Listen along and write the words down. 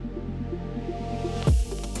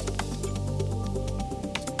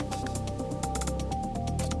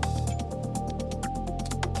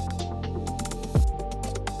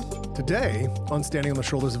Today, on Standing on the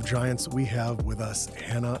Shoulders of Giants, we have with us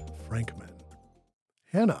Hannah Frankman.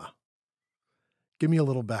 Hannah, give me a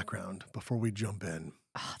little background before we jump in.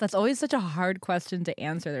 Oh, that's always such a hard question to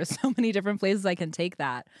answer. There's so many different places I can take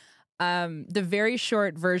that. The very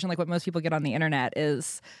short version, like what most people get on the internet,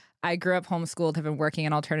 is I grew up homeschooled, have been working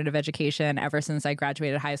in alternative education ever since I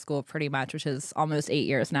graduated high school, pretty much, which is almost 8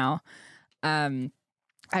 years now. I'm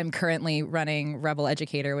currently running Rebel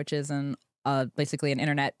Educator, which is basically an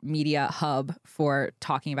internet media hub for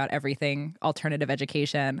talking about everything alternative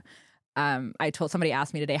education. Somebody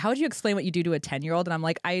asked me today, how would you explain what you do to a 10-year-old? And I'm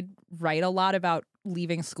like, I write a lot about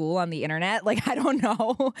leaving school on the internet. Like, I don't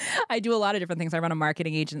know. I do a lot of different things. I run a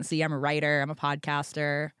marketing agency. I'm a writer. I'm a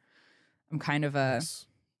podcaster. I'm kind of I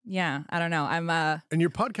don't know. And your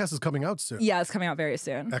podcast is coming out soon. Yeah, it's coming out very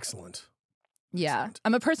soon. Excellent. Yeah. Excellent.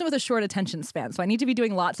 I'm a person with a short attention span, so I need to be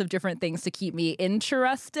doing lots of different things to keep me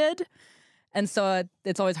interested. And so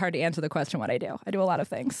it's always hard to answer the question what I do. I do a lot of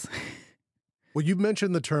things. Well, you've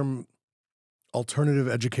mentioned the term alternative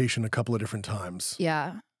education a couple of different times.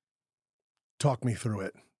 Yeah. Talk me through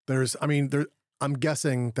it. I'm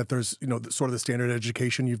guessing that there's, sort of the standard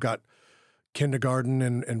education. You've got kindergarten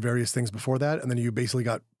and various things before that. And then you basically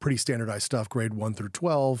got pretty standardized stuff, grade 1 through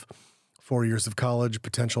 12, 4 years of college,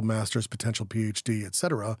 potential master's, potential PhD, et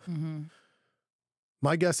cetera. Mm-hmm.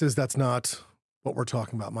 My guess is that's not what we're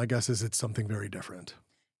talking about. My guess is it's something very different.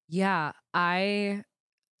 Yeah.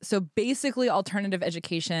 So basically alternative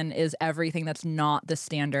education is everything that's not the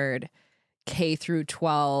standard K through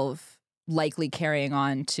 12, likely carrying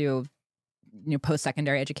on to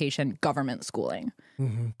post-secondary education, government schooling.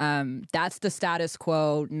 Mm-hmm. That's the status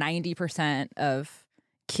quo. 90% of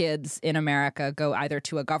kids in America go either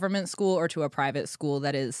to a government school or to a private school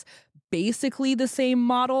that is basically the same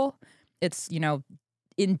model. It's,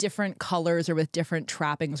 in different colors or with different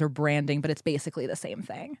trappings or branding, but it's basically the same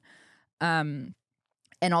thing. And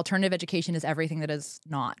alternative education is everything that is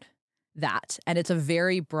not that. And it's a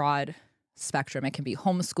very broad spectrum. It can be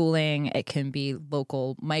homeschooling, it can be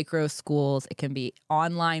local micro schools, it can be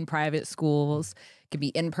online private schools, it can be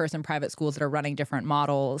in-person private schools that are running different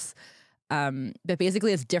models. But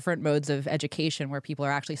basically it's different modes of education where people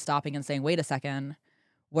are actually stopping and saying, wait a second,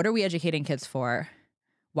 what are we educating kids for?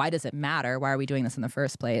 Why does it matter? Why are we doing this in the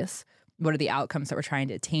first place? What are the outcomes that we're trying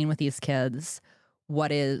to attain with these kids? What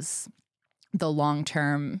is the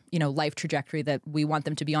long-term, life trajectory that we want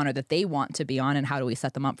them to be on or that they want to be on, and how do we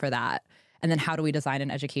set them up for that? And then how do we design an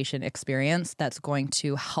education experience that's going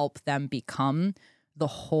to help them become the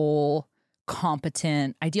whole,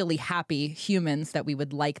 competent, ideally happy humans that we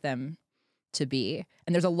would like them to be?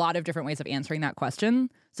 And there's a lot of different ways of answering that question.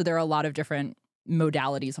 So there are a lot of different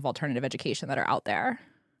modalities of alternative education that are out there.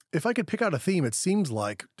 If I could pick out a theme, it seems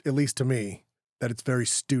like, at least to me, that it's very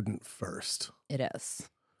student first. It is.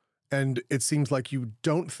 And it seems like you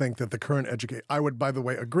don't think that the current education, I would, by the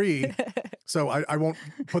way, agree. So I won't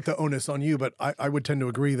put the onus on you, but I would tend to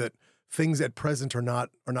agree that things at present are not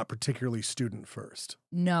particularly student first.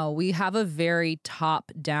 No, we have a very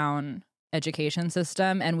top-down education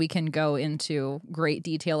system, and we can go into great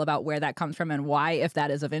detail about where that comes from and why, if that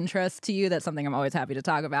is of interest to you. That's something I'm always happy to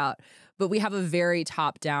talk about. But we have a very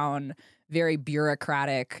top-down, very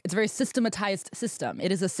bureaucratic, it's a very systematized system.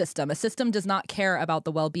 It is a system. A system does not care about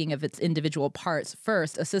the well-being of its individual parts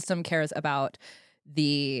first. A system cares about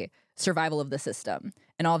the survival of the system,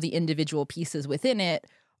 and all the individual pieces within it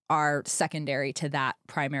are secondary to that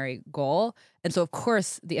primary goal. And so, of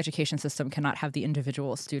course, the education system cannot have the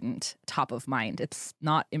individual student top of mind. It's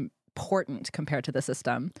not important compared to the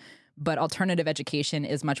system. But alternative education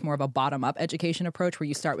is much more of a bottom-up education approach where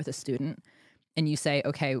you start with a student and you say,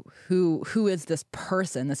 okay, who is this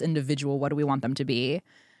person, this individual? What do we want them to be?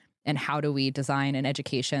 And how do we design an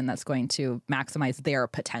education that's going to maximize their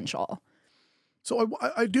potential? So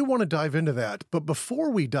I do want to dive into that. But before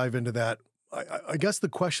we dive into that, I guess the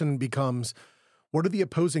question becomes, what are the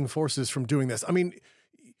opposing forces from doing this? I mean,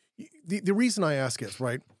 the reason I ask is,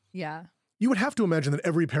 right? Yeah. You would have to imagine that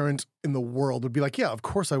every parent in the world would be like, yeah, of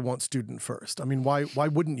course I want student first. I mean, why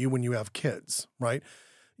wouldn't you when you have kids, right?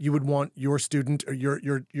 You would want your student or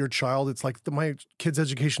your child. It's like my kid's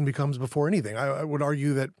education becomes before anything. I would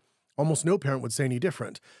argue that almost no parent would say any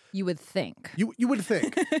different. You would think. You would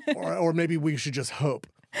think. or maybe we should just hope.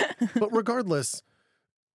 But regardless,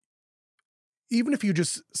 even if you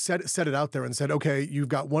just set it out there and said, okay, you've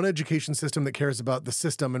got one education system that cares about the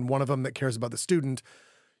system and one of them that cares about the student,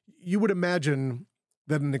 you would imagine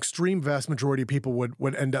that an extreme vast majority of people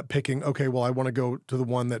would end up picking, okay, well, I want to go to the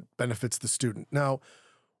one that benefits the student. Now,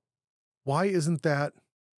 why isn't that?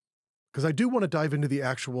 Because I do want to dive into the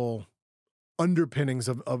actual underpinnings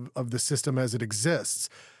of the system as it exists.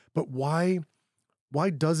 But why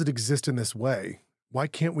does it exist in this way? Why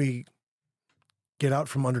can't we get out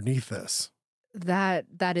from underneath this? That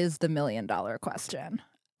is the $1 million question.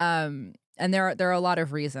 And there are a lot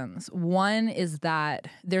of reasons. One is that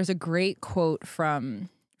there's a great quote from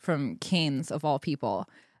Keynes, of all people.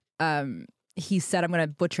 He said, I'm going to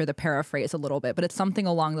butcher the paraphrase a little bit, but it's something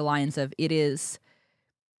along the lines of, it is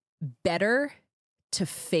better to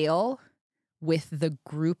fail with the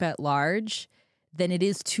group at large than it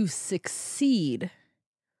is to succeed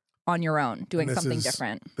on your own doing something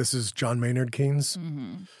different. This is John Maynard Keynes,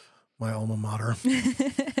 my alma mater.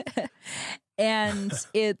 And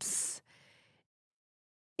it's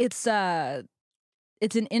an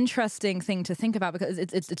interesting thing to think about because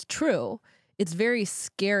it's true. It's very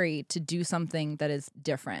scary to do something that is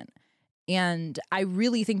different. And I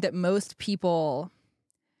really think that most people,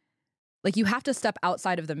 like, you have to step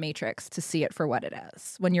outside of the matrix to see it for what it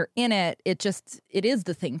is. When you're in it, it is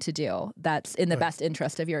the thing to do that's in the best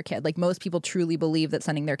interest of your kid. Like, most people truly believe that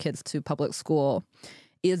sending their kids to public school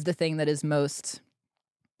is the thing that is most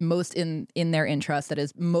in their interest, that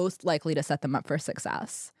is most likely to set them up for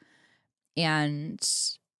success. And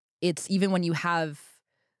it's even when you have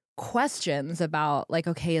questions about, like,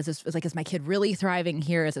 okay, is my kid really thriving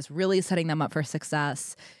here? Is this really setting them up for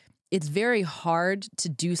success? It's very hard to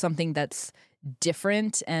do something that's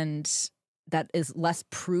different and that is less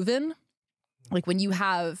proven. Like, when you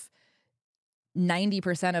have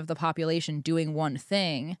 90% of the population doing one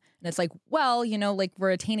thing, and it's like, well, like,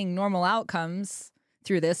 we're attaining normal outcomes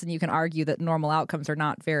through this, and you can argue that normal outcomes are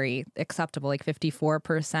not very acceptable. Like,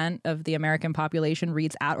 54% of the American population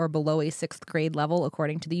reads at or below a 6th grade level,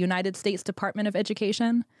 according to the United States Department of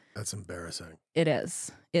Education. That's embarrassing. It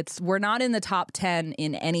is. We're not in the top 10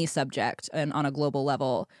 in any subject and on a global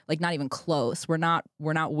level, like, not even close. We're not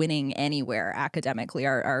winning anywhere academically.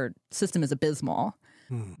 Our system is abysmal.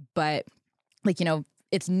 But, like,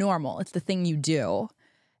 it's normal. It's the thing you do.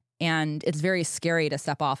 And it's very scary to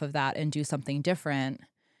step off of that and do something different,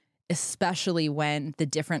 especially when the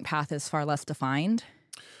different path is far less defined.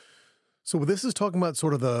 So this is talking about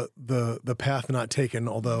sort of the path not taken,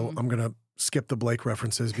 although I'm going to skip the Blake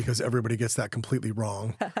references because everybody gets that completely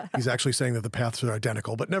wrong. He's actually saying that the paths are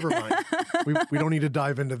identical, but never mind. we don't need to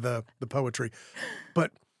dive into the poetry.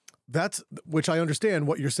 But that's, which I understand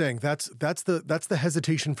what you're saying. That's the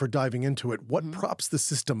hesitation for diving into it. What props the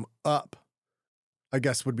system up, I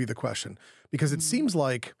guess, would be the question. Because it seems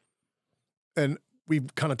like, and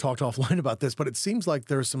we've kind of talked offline about this, but it seems like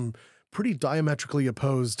there's some pretty diametrically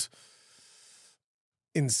opposed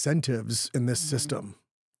incentives in this system.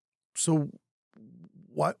 So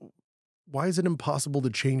why is it impossible to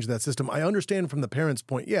change that system? I understand from the parents'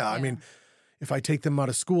 point, yeah. I mean, if I take them out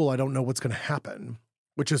of school, I don't know what's going to happen,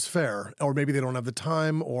 which is fair. Or maybe they don't have the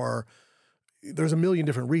time, or there's a million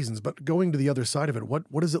different reasons. But going to the other side of it, what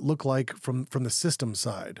does it look like from the system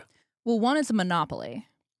side? Well, one is a monopoly.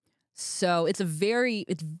 So it's very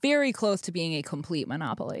close to being a complete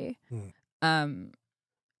monopoly. And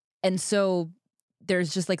so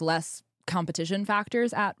there's just, like, less competition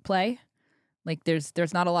factors at play. Like,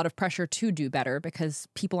 there's not a lot of pressure to do better because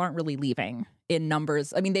people aren't really leaving in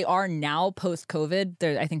numbers. I mean, they are now post-COVID.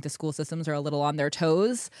 I think the school systems are a little on their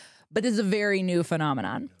toes, but this is a very new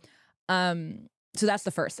phenomenon. So that's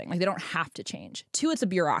the first thing. Like, they don't have to change. Two, it's a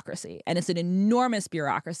bureaucracy, and it's an enormous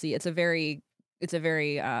bureaucracy. It's a very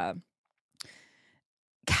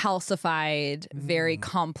calcified, very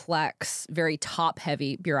complex, very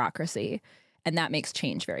top-heavy bureaucracy, and that makes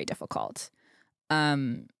change very difficult.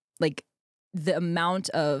 Like, the amount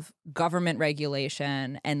of government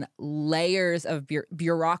regulation and layers of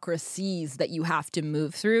bureaucracies that you have to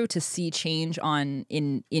move through to see change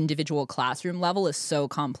in individual classroom level is so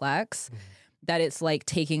complex that it's like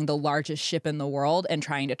taking the largest ship in the world and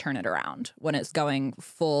trying to turn it around when it's going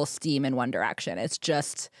full steam in one direction. It's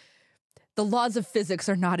just, the laws of physics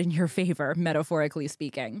are not in your favor, metaphorically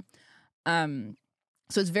speaking. So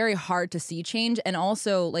it's very hard to see change. And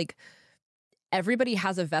also, like, everybody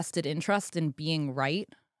has a vested interest in being right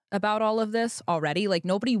about all of this already. Like,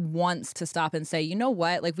 nobody wants to stop and say, you know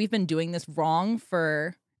what, like, we've been doing this wrong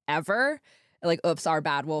forever. Like, oops, our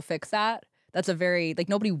bad, we'll fix that. That's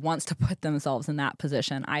nobody wants to put themselves in that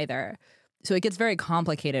position either. So it gets very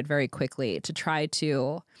complicated very quickly to try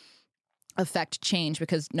to affect change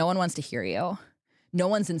because no one wants to hear you. No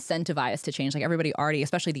one's incentivized to change. Like, everybody already,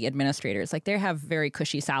 especially the administrators, like, they have very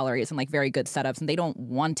cushy salaries and, like, very good setups, and they don't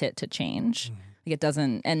want it to change. Like, it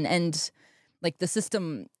doesn't, and like, the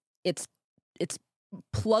system, it's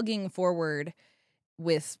plugging forward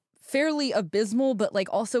with fairly abysmal, but, like,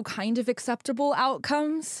 also kind of acceptable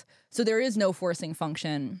outcomes. So there is no forcing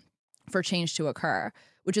function for change to occur,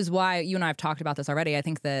 which is why you and I have talked about this already. I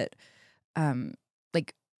think that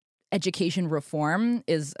like education reform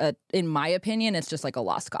is in my opinion, it's just like a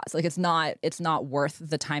lost cause. Like it's not worth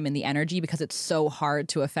the time and the energy because it's so hard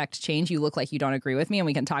to affect change. You look like you don't agree with me, and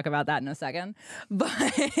we can talk about that in a second. But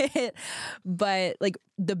like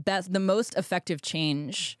the most effective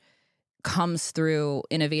change comes through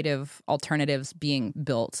innovative alternatives being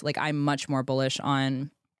built. Like I'm much more bullish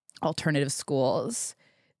on alternative schools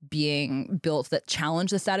being built that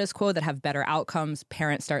challenge the status quo, that have better outcomes.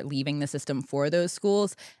 Parents start leaving the system for those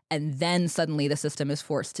schools, and then suddenly the system is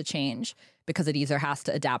forced to change because it either has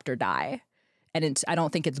to adapt or die. And I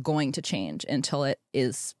don't think it's going to change until it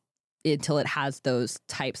has those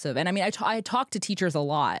types of. And I mean, I talk to teachers a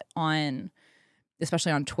lot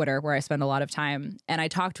especially on Twitter, where I spend a lot of time. And I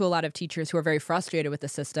talk to a lot of teachers who are very frustrated with the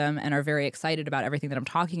system and are very excited about everything that I'm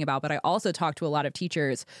talking about. But I also talk to a lot of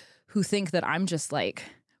teachers who think that I'm just like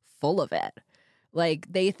full of it.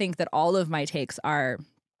 Like they think that all of my takes are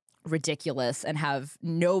ridiculous and have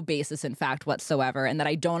no basis in fact whatsoever, and that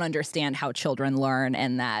I don't understand how children learn,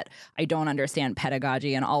 and that I don't understand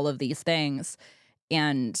pedagogy and all of these things.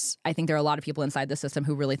 And I think there are a lot of people inside the system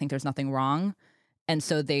who really think there's nothing wrong. And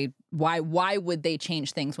so why would they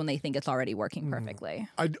change things when they think it's already working perfectly?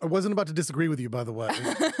 I wasn't about to disagree with you, by the way.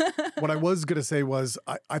 What I was going to say was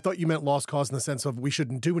I thought you meant lost cause in the sense of we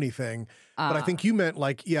shouldn't do anything. But I think you meant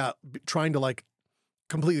like, trying to like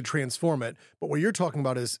completely transform it. But what you're talking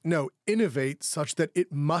about is, no, innovate such that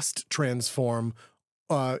it must transform,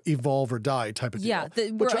 evolve or die type of deal. Yeah,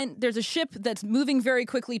 there's a ship that's moving very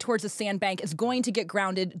quickly towards a sandbank. It's going to get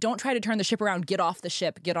grounded. Don't try to turn the ship around. Get off the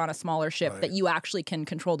ship. Get on a smaller ship that you actually can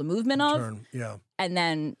control the movement of. And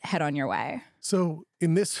then head on your way. So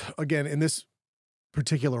in this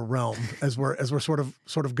particular realm, as we're sort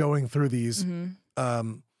of going through these,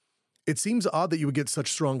 it seems odd that you would get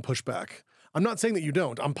such strong pushback. I'm not saying that you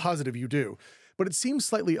don't. I'm positive you do. But it seems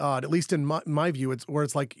slightly odd, at least in my view, it's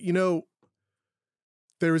like,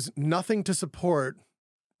 there's nothing to support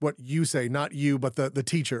what you say, not you, but the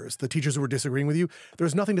teachers who are disagreeing with you.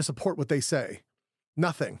 There's nothing to support what they say.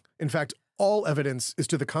 Nothing. In fact, all evidence is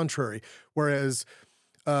to the contrary. Whereas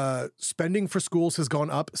spending for schools has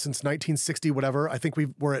gone up since 1960, whatever. I think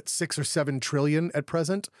we're at 6 or 7 trillion at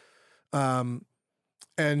present.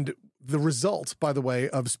 And the result, by the way,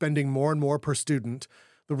 of spending more and more per student,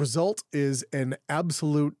 the result is an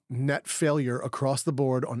absolute net failure across the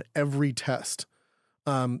board on every test.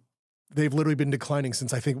 They've literally been declining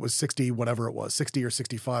since I think it was 60 or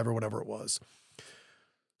 65 or whatever it was.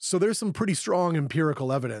 So there's some pretty strong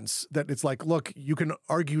empirical evidence that it's like, look, you can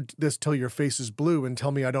argue this till your face is blue and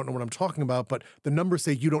tell me I don't know what I'm talking about, but the numbers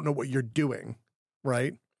say you don't know what you're doing,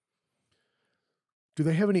 right? Do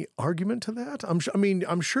they have any argument to that?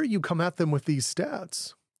 I'm sure you come at them with these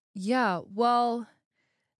stats. Yeah, well,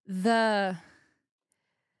 the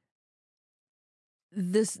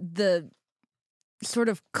sort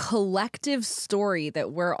of collective story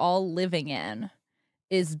that we're all living in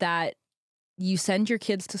is that you send your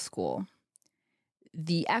kids to school.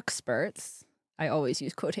 The experts, I always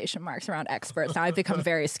use quotation marks around experts. Now I've become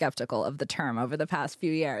very skeptical of the term over the past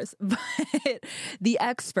few years. But the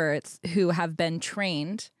experts who have been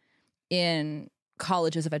trained in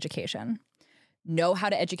colleges of education know how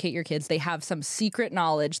to educate your kids. They have some secret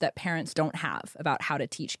knowledge that parents don't have about how to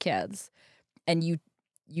teach kids. And you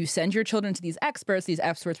send your children to these experts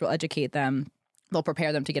will educate them. They'll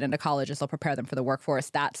prepare them to get into colleges. They'll prepare them for the workforce.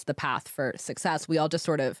 That's the path for success. We all just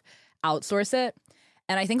sort of outsource it.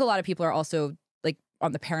 And I think a lot of people are also, like,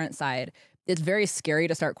 on the parent side, it's very scary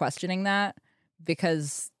to start questioning that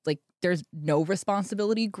because, like, there's no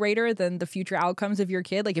responsibility greater than the future outcomes of your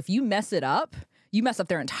kid. Like, if you mess it up, you mess up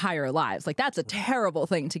their entire lives. Like, that's a terrible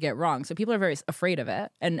thing to get wrong. So people are very afraid of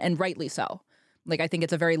it, and rightly so. Like, I think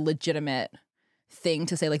it's a very legitimate thing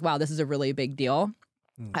to say, like, wow, this is a really big deal.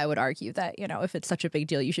 I would argue that, if it's such a big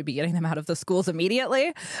deal, you should be getting them out of the schools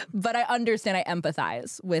immediately. But I understand, I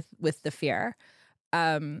empathize with the fear.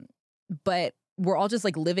 But we're all just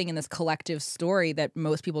like living in this collective story that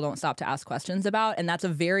most people don't stop to ask questions about. And that's a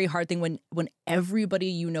very hard thing when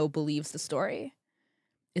everybody believes the story.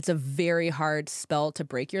 It's a very hard spell to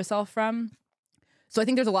break yourself from. So I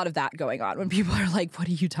think there's a lot of that going on when people are like, what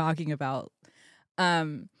are you talking about?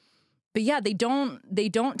 But yeah, they don't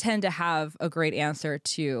tend to have a great answer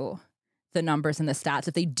to the numbers and the stats.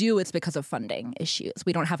 If they do, it's because of funding issues.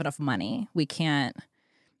 We don't have enough money. We can't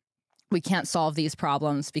solve these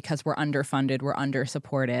problems because we're underfunded, we're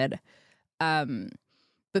undersupported.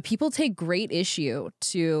 But people take great issue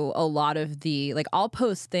to a lot of the, like, I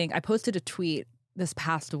posted a tweet this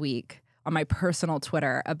past week on my personal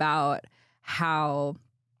Twitter about how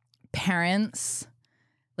parents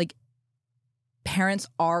parents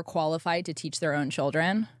are qualified to teach their own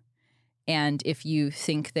children. And if you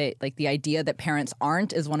think that like the idea that parents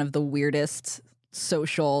aren't is one of the weirdest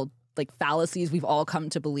social like fallacies we've all come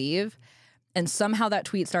to believe. And somehow that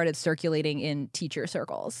tweet started circulating in teacher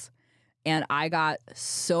circles. And I got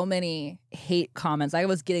so many hate comments. There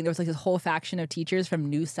was like this whole faction of teachers from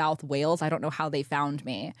New South Wales. I don't know how they found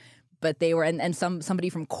me, but they were, and somebody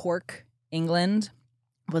from Cork, England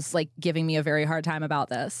was like giving me a very hard time about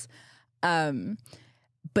this.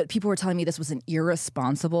 But people were telling me this was an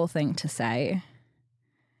irresponsible thing to say.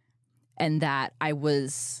 And that I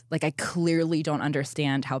was like, I clearly don't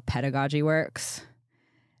understand how pedagogy works.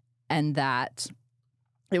 And that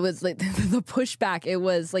it was like the pushback, it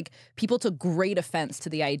was like people took great offense to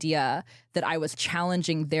the idea that I was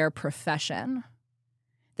challenging their profession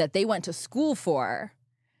that they went to school for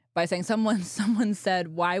by saying someone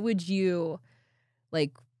said, why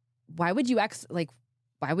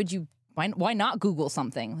not Google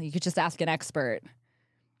something? You could just ask an expert.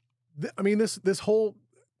 I mean, the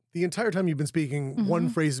entire time you've been speaking, one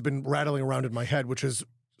phrase has been rattling around in my head, which is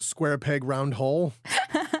square peg, round hole.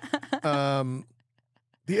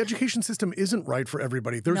 The education system isn't right for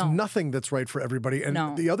everybody. There's nothing that's right for everybody.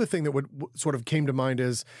 And the other thing that would sort of came to mind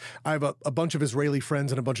is I have a bunch of Israeli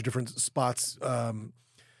friends in a bunch of different spots. And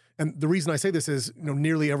the reason I say this is,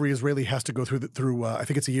 nearly every Israeli has to go through I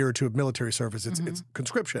think it's a year or two of military service. It's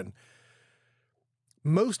conscription.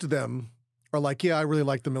 Most of them are like, yeah, I really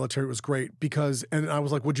liked the military. It was great and I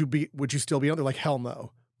was like, would you still be on? They're like, hell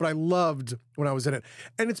no. But I loved when I was in it.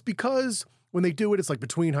 And it's because when they do it, it's like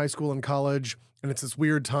between high school and college, and it's this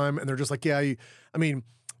weird time, and they're just like, yeah,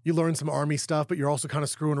 you learn some army stuff, but you're also kind of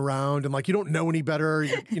screwing around, and like you don't know any better,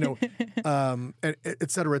 and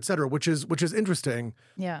et cetera, which is interesting.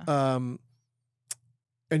 Yeah.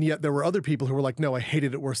 And yet there were other people who were like, no, I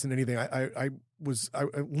hated it worse than anything. I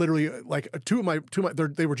literally like two of my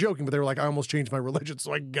they were joking, but they were like, I almost changed my religion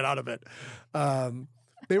so I could get out of it.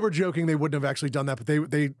 They were joking. They wouldn't have actually done that, but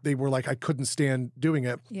they were like, I couldn't stand doing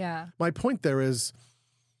it. Yeah. My point there is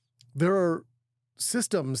there are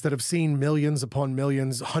systems that have seen millions upon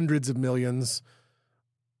millions, hundreds of millions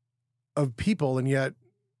of people, and yet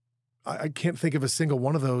I can't think of a single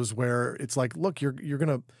one of those where it's like, look, you're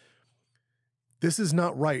gonna. This is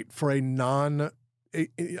not right for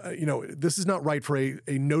this is not right for a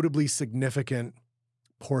notably significant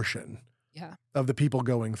portion of the people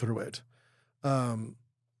going through it. And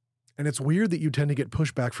it's weird that you tend to get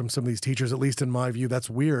pushback from some of these teachers, at least in my view. That's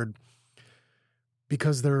weird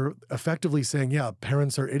because they're effectively saying, yeah,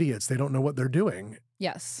 parents are idiots. They don't know what they're doing.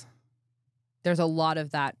 Yes. There's a lot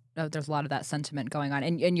of that. There's a lot of that sentiment going on.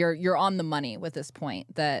 And you're on the money with this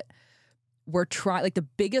point that we're trying, like the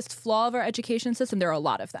biggest flaw of our education system, there are a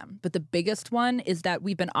lot of them, but the biggest one is that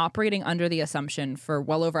we've been operating under the assumption for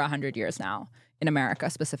well over 100 years now, in America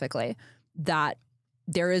specifically, that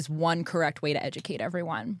there is one correct way to educate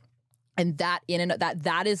everyone. And that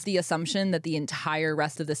is the assumption that the entire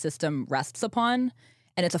rest of the system rests upon.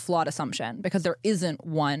 And it's a flawed assumption because there isn't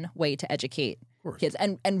one way to educate kids.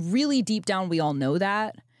 And really deep down, we all know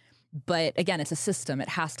that. But again, it's a system. It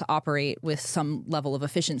has to operate with some level of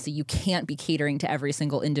efficiency. You can't be catering to every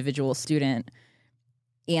single individual student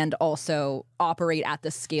and also operate at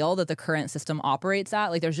the scale that the current system operates at.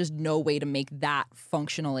 Like, there's just no way to make that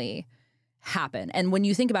functionally happen. And when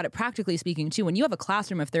you think about it practically speaking, too, when you have a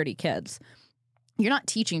classroom of 30 kids, you're not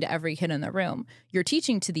teaching to every kid in the room. You're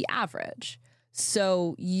teaching to the average.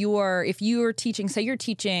 So if you're teaching, say you're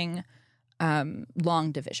teaching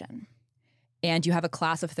long division, and you have a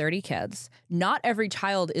class of 30 kids, not every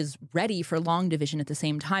child is ready for long division at the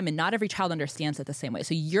same time, and not every child understands it the same way.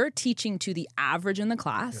 So you're teaching to the average in the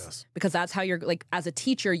class because that's how you're, like, as a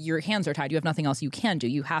teacher, your hands are tied. You have nothing else you can do.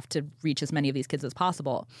 You have to reach as many of these kids as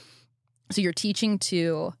possible. So you're teaching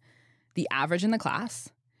to the average in the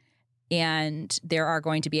class, and there are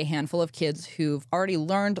going to be a handful of kids who've already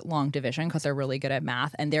learned long division because they're really good at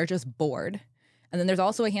math, and they're just bored. And then there's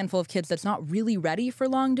also a handful of kids that's not really ready for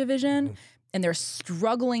long division, and they're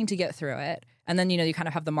struggling to get through it. And then, you kind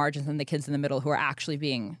of have the margins and the kids in the middle who are actually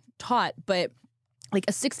being taught. But like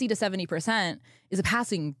a 60 to 70% is a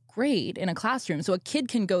passing grade in a classroom. So a kid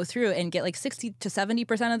can go through and get like 60 to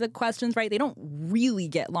 70% of the questions right. They don't really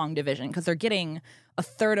get long division because they're getting a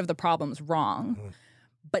third of the problems wrong.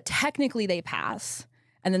 But technically they pass.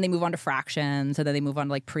 And then they move on to fractions, and then they move on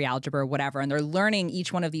to like pre-algebra or whatever. And they're learning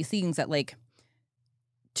each one of these things at like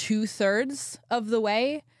 2/3 of the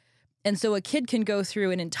way. And so a kid can go through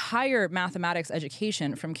an entire mathematics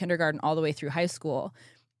education from kindergarten all the way through high school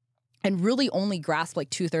and really only grasp like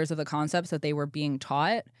 2/3 of the concepts that they were being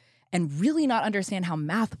taught. and really not understand how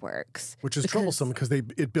math works. Which is troublesome because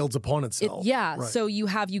it builds upon itself. Right. So you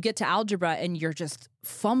get to algebra and you're just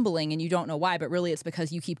fumbling and you don't know why, but really it's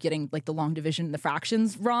because you keep getting like the long division and the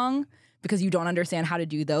fractions wrong because you don't understand how to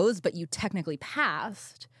do those, but you technically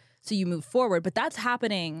passed. So you move forward, but that's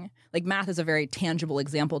happening. Like math is a very tangible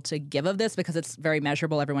example to give of this because it's very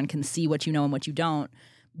measurable. Everyone can see what you know and what you don't.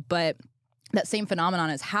 But that same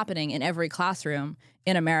phenomenon is happening in every classroom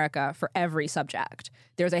in America for every subject.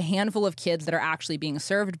 There's a handful of kids that are actually being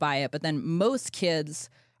served by it, but then most kids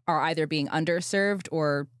are either being underserved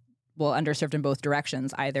or, well, underserved in both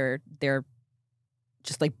directions. Either they're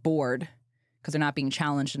just like bored because they're not being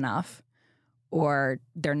challenged enough, or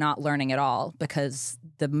they're not learning at all because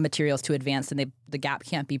the material's too advanced and the gap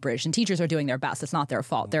can't be bridged. And teachers are doing their best. It's not their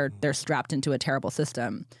fault. They're strapped into a terrible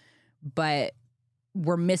system. But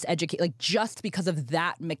we're miseducated. Like just because of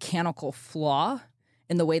that mechanical flaw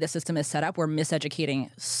in the way the system is set up, we're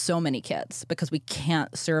miseducating so many kids because we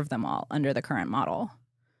can't serve them all under the current model.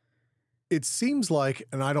 It seems like,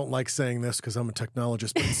 and I don't like saying this because I'm a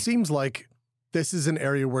technologist, but it seems like this is an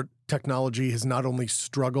area where technology has not only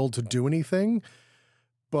struggled to do anything,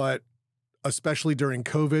 but especially during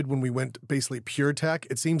COVID when we went basically pure tech,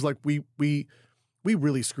 it seems like we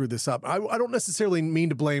really screwed this up. I don't necessarily mean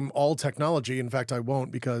to blame all technology. In fact, I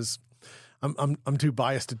won't because I'm too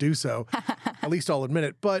biased to do so. At least I'll admit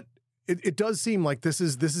it. But it does seem like this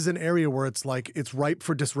is an area where it's like it's ripe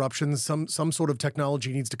for disruption. Some sort of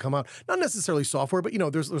technology needs to come out. Not necessarily software, but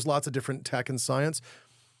there's lots of different tech and science.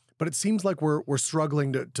 But it seems like we're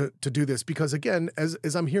struggling to do this because, again,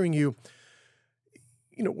 as I'm hearing you,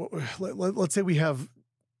 let's say we have,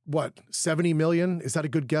 70 million? Is that a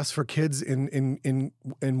good guess for kids in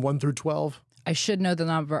 1 through 12? I should know the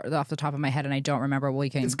number off the top of my head, and I don't remember.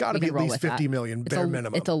 It's got to be at least 50 million, bare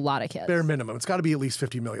minimum. It's a lot of kids. Bare minimum. It's got to be at least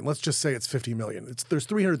 50 million. Let's just say it's 50 million. There's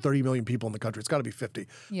 330 million people in the country. It's got to be 50.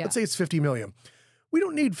 Yeah. Let's say it's 50 million. We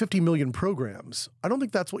don't need 50 million programs. I don't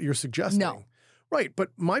think that's what you're suggesting. No. Right, but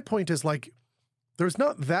my point is like, there's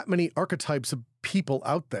not that many archetypes of people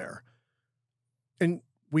out there. And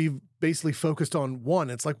we've basically focused on one.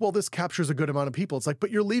 It's like, well, this captures a good amount of people. It's like,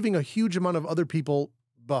 but you're leaving a huge amount of other people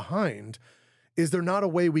behind. Is there not a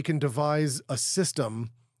way we can devise a system?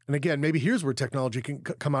 And again, maybe here's where technology can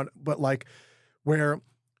come out, but like where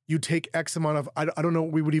you take X amount of, I don't know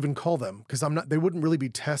what we would even call them, because they wouldn't really be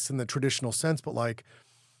tests in the traditional sense, but like,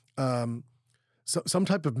 so some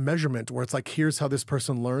type of measurement where it's like, here's how this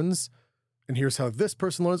person learns and here's how this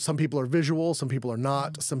person learns. Some people are visual, some people are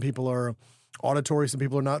not, some people are auditory, some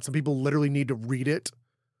people are not, some people literally need to read it.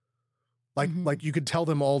 Like you could tell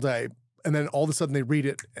them all day and then all of a sudden they read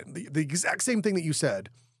it, the exact same thing that you said,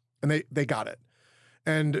 and they got it.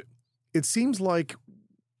 And it seems like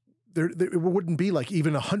there wouldn't be like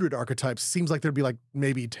even 100 archetypes. It seems like there'd be like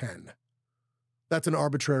maybe 10. That's an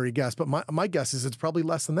arbitrary guess, but my guess is it's probably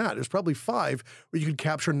less than that. There's probably 5 where you could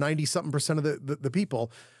capture 90-something% of the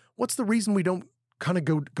people. What's the reason we don't kind of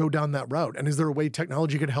go down that route? And is there a way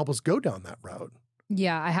technology could help us go down that route?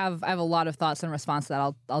 Yeah, I have a lot of thoughts in response to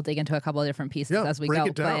that. I'll dig into a couple of different pieces as we go. Break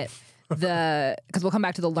it down. But because we'll come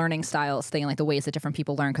back to the learning styles thing, like the ways that different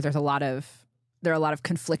people learn, because there are a lot of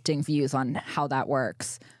conflicting views on how that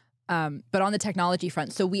works. But on the technology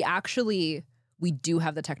front, so we do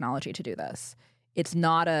have the technology to do this. It's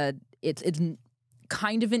not it's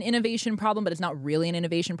kind of an innovation problem, but it's not really an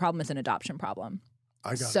innovation problem. It's an adoption problem. I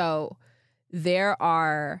got it.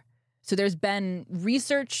 So there's been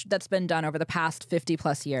research that's been done over the past 50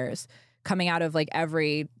 plus years coming out of like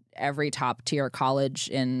every top tier college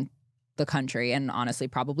in the country and honestly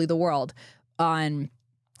probably the world on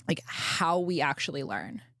like how we actually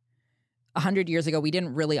learn. 100 years ago, we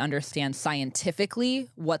didn't really understand scientifically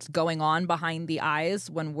what's going on behind the eyes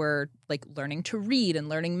when we're like learning to read and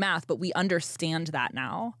learning math, but we understand that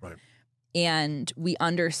now. Right. And we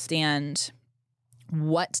understand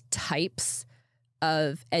what types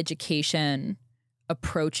of education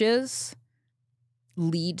approaches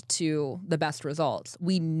lead to the best results.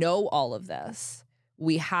 We know all of this.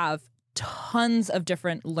 We have tons of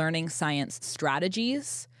different learning science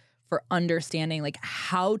strategies for understanding like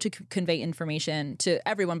how to convey information to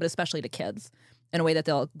everyone, but especially to kids in a way that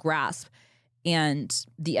they'll grasp. And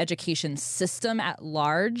the education system at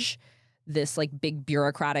large, this like big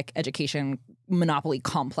bureaucratic education monopoly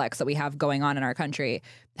complex that we have going on in our country,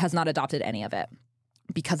 has not adopted any of it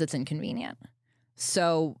because it's inconvenient.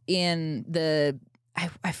 So in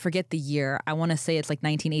I forget the year, I want to say it's like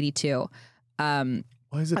 1982. Why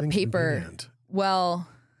is it inconvenient? Well,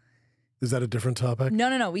 is that a different topic?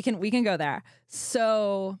 No. We can go there.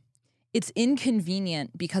 So it's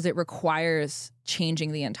inconvenient because it requires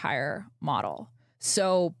changing the entire model.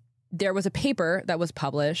 So there was a paper that was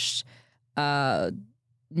published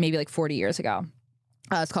maybe like 40 years ago.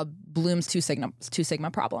 It's called Bloom's two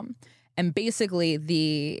sigma problem. And basically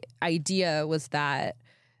the idea was that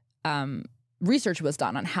research was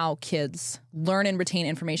done on how kids learn and retain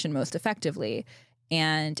information most effectively.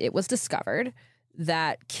 And it was discovered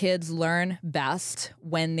that kids learn best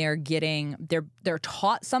when they're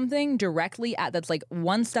taught something directly that's like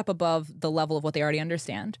one step above the level of what they already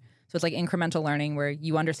understand. So it's like incremental learning where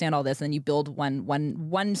you understand all this and then you build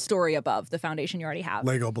one story above the foundation you already have.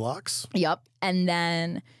 Lego blocks. Yep. And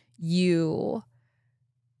then you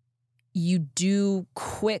do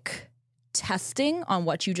quick testing on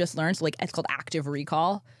what you just learned. So like it's called active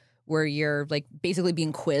recall, where you're like basically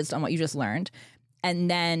being quizzed on what you just learned. And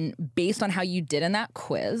then based on how you did in that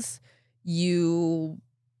quiz, you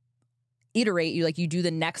iterate, you do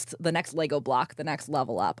the next Lego block, the next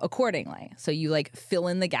level up accordingly. So you like fill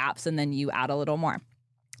in the gaps and then you add a little more.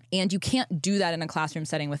 And you can't do that in a classroom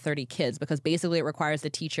setting with 30 kids because basically it requires the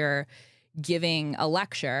teacher giving a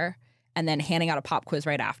lecture and then handing out a pop quiz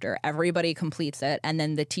right after. Everybody completes it, and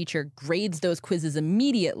then the teacher grades those quizzes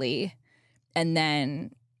immediately and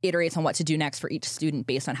then iterates on what to do next for each student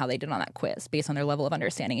based on how they did on that quiz, based on their level of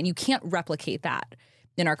understanding. And you can't replicate that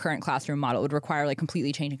in our current classroom model. It would require like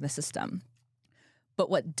completely changing the system. But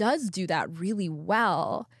what does do that really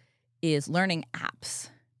well is learning apps,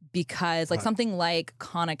 because like something like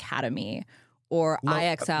Khan Academy or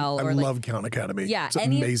IXL. I love Khan Academy. Yeah, it's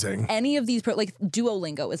amazing. Any of these, like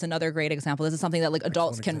Duolingo is another great example. This is something that like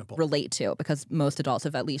adults can relate to because most adults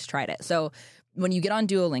have at least tried it. So when you get on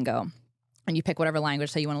Duolingo and you pick whatever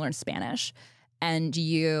language, say you want to learn Spanish, and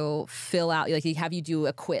you fill out, like, have you do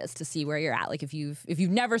a quiz to see where you're at. Like if you've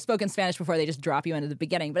never spoken Spanish before, they just drop you into the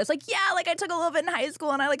beginning. But it's like, yeah, like I took a little bit in high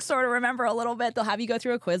school and I like sort of remember a little bit. They'll have you go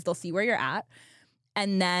through a quiz. They'll see where you're at.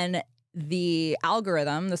 And then the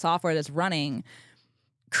algorithm, the software that's running,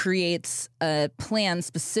 creates a plan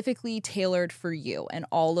specifically tailored for you and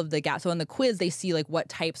all of the gaps. So in the quiz, they see like what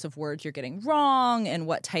types of words you're getting wrong and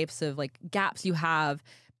what types of like gaps you have.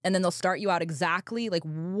 And then they'll start you out exactly like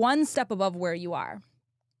one step above where you are.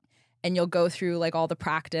 And you'll go through like all the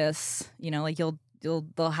practice, like they'll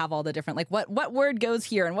have all the different, like what word goes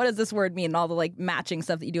here and what does this word mean and all the like matching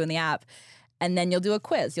stuff that you do in the app. And then you'll do a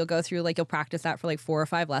quiz. You'll go through, like, you'll practice that for like 4 or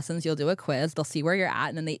 5 lessons. You'll do a quiz. They'll see where you're at,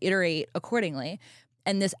 and then they iterate accordingly.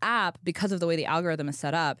 And this app, because of the way the algorithm is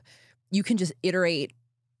set up, you can just iterate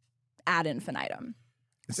ad infinitum.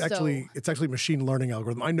 It's actually machine learning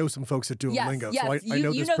algorithm. I know some folks that do Duolingo, yes. so I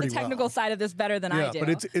know this pretty the technical well. Side of this better than I do. Yeah,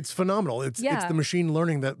 but it's phenomenal. It's the machine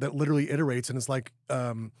learning that literally iterates, and it's like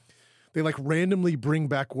they like randomly bring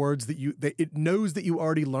back words that it knows that you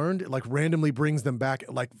already learned. It like randomly brings them back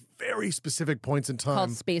at like very specific points in time.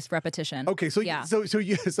 Called spaced repetition. Okay, so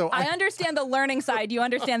I understand the learning side. You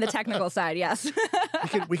understand the technical side. Yes.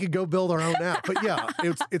 we could go build our own app, but yeah,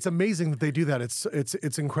 it's amazing that they do that.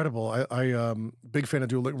 It's incredible. I big fan of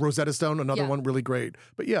Duolingo. Rosetta Stone, another one, really great.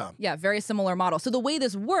 But yeah, very similar model. So the way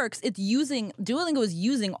this works, Duolingo is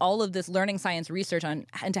using all of this learning science research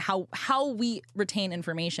into how we retain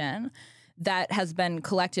information that has been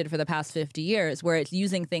collected for the past 50 years, where it's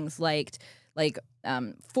using things like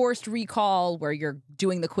forced recall, where you're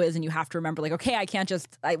doing the quiz and you have to remember, like, okay, I can't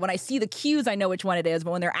just, when I see the cues, I know which one it is,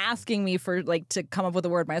 but when they're asking me for like to come up with a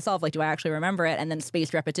word myself, like, do I actually remember it? And then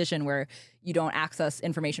spaced repetition, where you don't access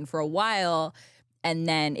information for a while, and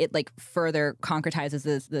then it like further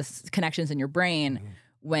concretizes this connections in your brain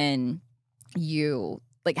when you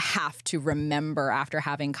like have to remember after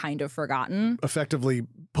having kind of forgotten. Effectively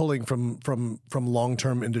pulling from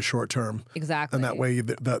long-term into short-term. Exactly. And that way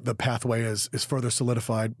the pathway is further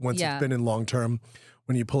solidified once it's been in long-term.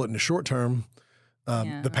 When you pull it into short-term,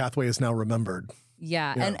 the pathway is now remembered.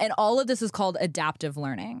 Yeah. And all of this is called adaptive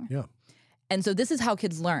learning. Yeah. And so this is how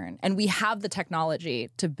kids learn. And we have the technology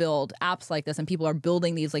to build apps like this, and people are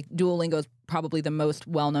building these. Like Duolingo is probably the most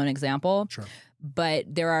well-known example. Sure.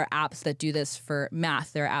 But there are apps that do this for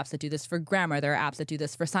math. There are apps that do this for grammar. There are apps that do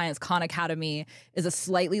this for science. Khan Academy is a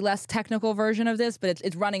slightly less technical version of this, but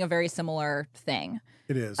it's running a very similar thing.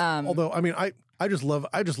 It is. Although, I mean, I just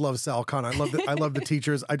love Sal Khan. I love the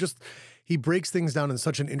teachers. He breaks things down in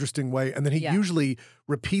such an interesting way, and then he usually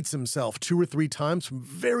repeats himself 2 or 3 times from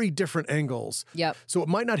very different angles. Yep. So it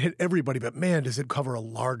might not hit everybody, but man, does it cover a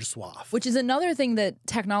large swath. Which is another thing that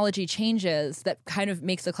technology changes that kind of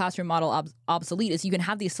makes the classroom model obsolete, is you can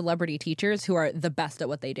have these celebrity teachers who are the best at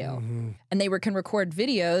what they do. Mm-hmm. And they can record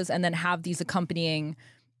videos and then have these accompanying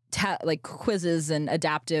like quizzes and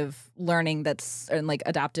adaptive learning and like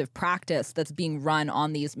adaptive practice that's being run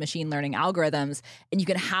on these machine learning algorithms. And you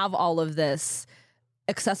can have all of this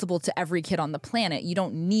accessible to every kid on the planet. You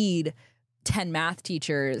don't need 10 math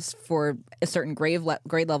teachers for a certain grade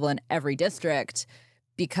level in every district,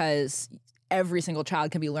 because every single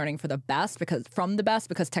child can be learning from the best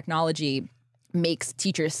because technology makes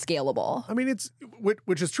teachers scalable. I mean,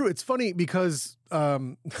 which is true. It's funny because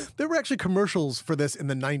there were actually commercials for this in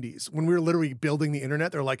the 90s when we were literally building the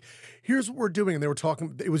internet. They're like, here's what we're doing. And they were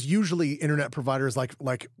talking, it was usually internet providers like,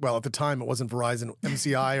 well, at the time it wasn't Verizon,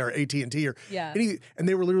 MCI or AT&T or and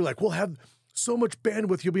they were literally like, we'll have so much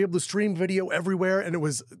bandwidth, you'll be able to stream video everywhere. And it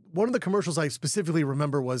was one of the commercials I specifically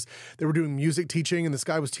remember was they were doing music teaching, and this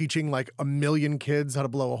guy was teaching like 1 million kids how to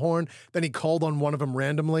blow a horn. Then he called on one of them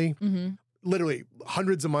randomly, literally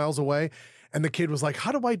hundreds of miles away. And the kid was like,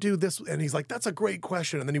 how do I do this? And he's like, that's a great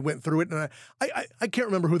question. And then he went through it. And I can't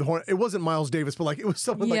remember who the horn, it wasn't Miles Davis, but like it was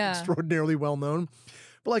someone like extraordinarily well known.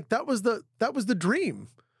 But like that was the dream.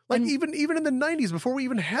 Like even in the 90s, before we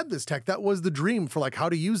even had this tech, that was the dream for like how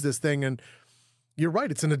to use this thing. And you're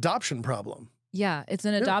right, it's an adoption problem. Yeah, it's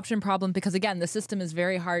an adoption problem because, again, the system is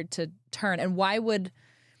very hard to turn. And why would,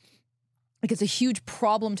 like, it's a huge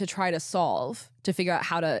problem to try to solve, to figure out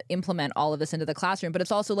how to implement all of this into the classroom. But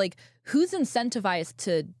it's also like, who's incentivized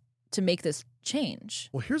to make this change?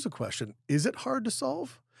 Well, here's a question. Is it hard to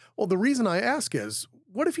solve? Well, the reason I ask is,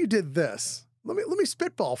 what if you did this? Let me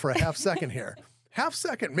spitball for a half second here. Half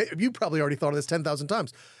second. You probably already thought of this 10,000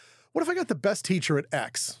 times. What if I got the best teacher at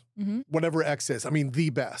X, whatever X is? I mean, the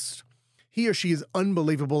best. He or she is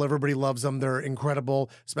unbelievable. Everybody loves them. They're incredible.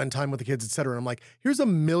 Spend time with the kids, et cetera. And I'm like, here's $1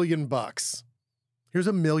 million. Here's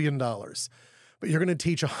 $1 million. But you're going to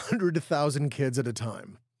teach 100,000 kids at a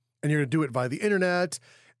time. And you're going to do it via the internet.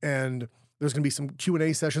 And there's going to be some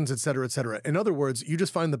Q&A sessions, et cetera, et cetera. In other words, you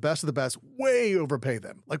just find the best of the best, way overpay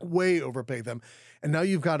them. And now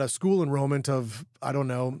you've got a school enrollment of, I don't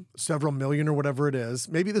know, several million or whatever it is.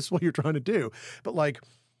 Maybe this is what you're trying to do. But like,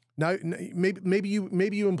 now maybe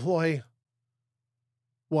you employ,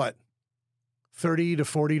 what, 30 to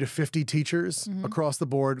 40 to 50 teachers across the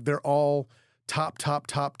board. They're all top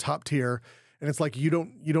tier. And it's like, you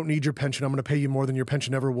don't need your pension. I'm going to pay you more than your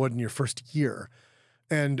pension ever would in your first year.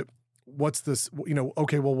 And what's this,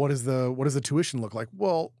 okay, well, what does the tuition look like?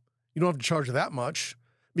 Well, you don't have to charge that much,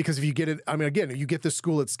 because if you get it, I mean, again, you get this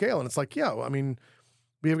school at scale and it's like, yeah, I mean,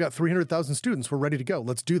 we have got 300,000 students. We're ready to go.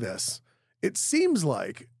 Let's do this. It seems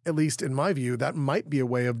like, at least in my view, that might be a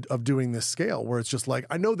way of doing this scale where it's just like,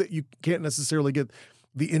 I know that you can't necessarily get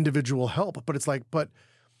the individual help, but it's like, but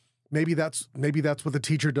maybe that's what the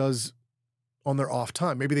teacher does on their off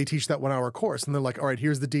time. Maybe they teach that 1 hour course and they're like, all right,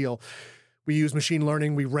 here's the deal. We use machine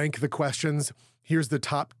learning. We rank the questions. Here's the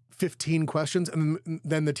top 15 questions. And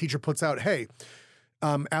then the teacher puts out, hey,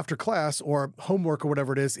 after class or homework or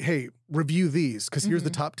whatever it is, hey, review these, because here's the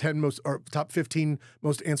top 15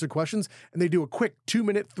 most answered questions. And they do a quick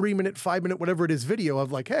 2-minute, 3-minute, 5-minute, whatever it is video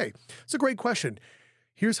of like, hey, it's a great question.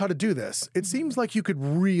 Here's how to do this. It seems like you could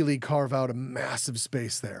really carve out a massive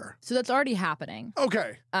space there. So that's already happening.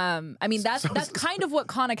 Okay. I mean, that's kind of what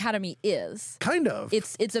Khan Academy is. Kind of.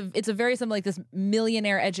 It's a very something like this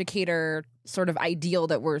millionaire educator sort of ideal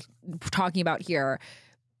that we're talking about here.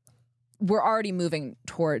 We're already moving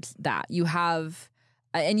towards that. You have,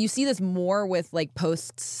 and you see this more with like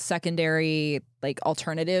post-secondary, like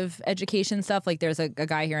alternative education stuff. Like there's a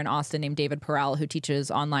guy here in Austin named David Perel who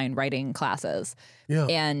teaches online writing classes. Yeah.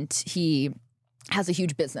 And he has a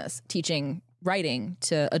huge business teaching writing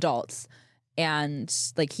to adults. And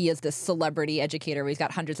like he is this celebrity educator where he's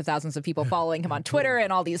got hundreds of thousands of people following him on Twitter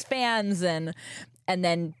and all these fans. And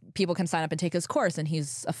then people can sign up and take his course. And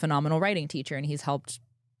he's a phenomenal writing teacher, and he's helped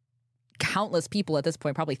countless people at this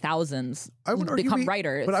point, probably thousands, become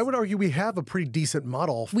writers. But I would argue we have a pretty decent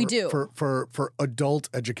model for adult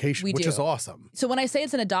education, which is awesome. So when I say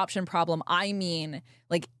it's an adoption problem, I mean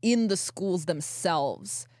like in the schools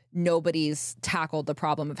themselves, nobody's tackled the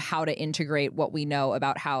problem of how to integrate what we know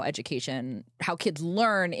about how kids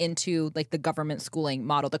learn into like the government schooling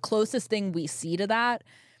model. The closest thing we see to that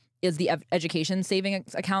is the education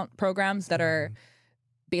savings account programs that are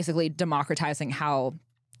basically democratizing how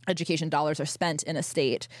education dollars are spent in a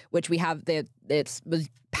state, which we have. It was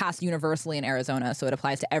passed universally in Arizona, so it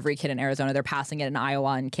applies to every kid in Arizona. They're passing it in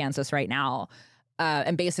Iowa and Kansas right now.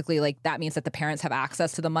 And basically, like that means that the parents have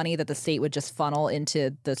access to the money that the state would just funnel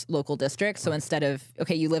into the local district. So instead of,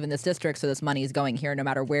 okay, you live in this district, so this money is going here no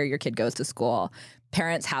matter where your kid goes to school,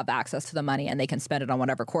 parents have access to the money and they can spend it on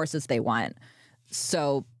whatever courses they want.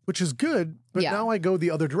 So, which is good, but now I go the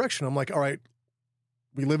other direction. I'm like, all right,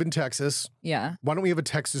 we live in Texas. Yeah. Why don't we have a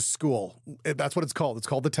Texas school? That's what it's called. It's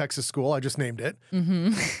called the Texas School. I just named it.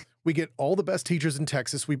 We get all the best teachers in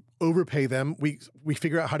Texas. We overpay them. We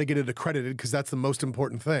figure out how to get it accredited because that's the most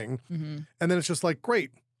important thing. Mm-hmm. And then it's just like,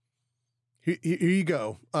 great, here you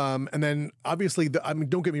go. And then obviously,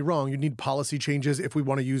 don't get me wrong, you need policy changes if we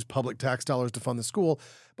want to use public tax dollars to fund the school.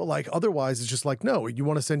 But like otherwise, it's just like, no, you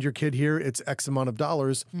want to send your kid here, it's X amount of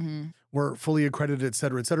dollars. Mm-hmm. We're fully accredited, et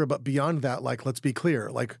cetera, et cetera. But beyond that, like, let's be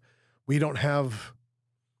clear, like we don't have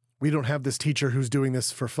this teacher who's doing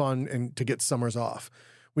this for fun and to get summers off.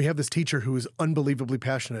 We have this teacher who is unbelievably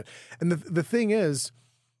passionate. And the thing is,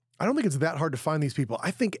 I don't think it's that hard to find these people.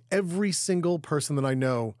 I think every single person that I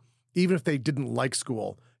know, even if they didn't like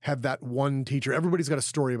school, had that one teacher. Everybody's got a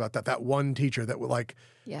story about that one teacher that would like,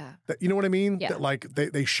 that, you know what I mean? Yeah. That like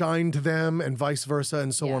they shined to them and vice versa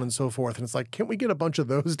and so on and so forth. And it's like, can't we get a bunch of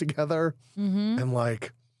those together? Mm-hmm. And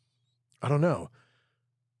like, I don't know,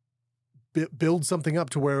 build something up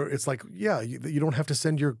to where it's like, yeah, you don't have to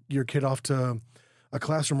send your kid off to a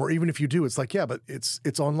classroom, or even if you do, it's like, yeah, but it's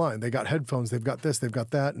online. They got headphones, they've got this, they've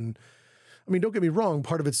got that. And I mean, don't get me wrong,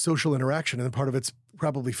 part of it's social interaction and part of it's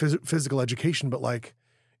probably physical education, but like,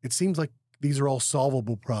 it seems like these are all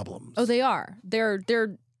solvable problems. Oh, they are.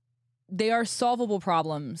 They are solvable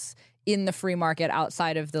problems in the free market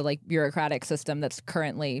outside of the like bureaucratic system that's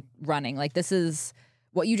currently running. Like this is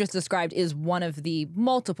what you just described is one of the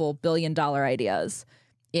multiple billion-dollar ideas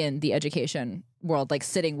in the education world, like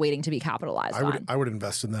sitting waiting to be capitalized on. I would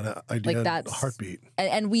invest in that idea in a heartbeat.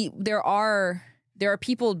 And there are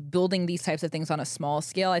people building these types of things on a small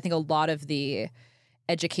scale. I think a lot of the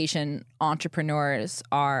education entrepreneurs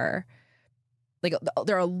are like,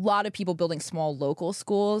 there are a lot of people building small local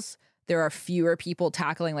schools. There are fewer people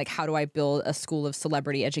tackling like, how do I build a school of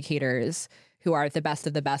celebrity educators who are the best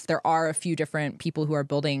of the best? There are a few different people who are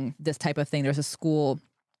building this type of thing. There's a school,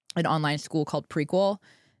 an online school called Prequel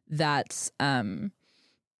that's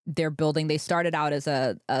they're building. They started out as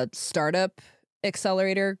a startup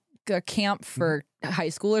accelerator camp for high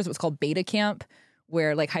schoolers. It was called Beta Camp,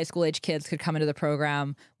 where like high school age kids could come into the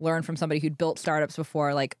program, learn from somebody who'd built startups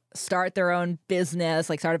before, like start their own business,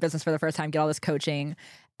 like start a business for the first time, get all this coaching.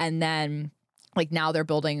 And then like now they're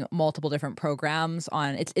building multiple different programs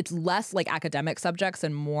on it's less like academic subjects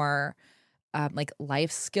and more like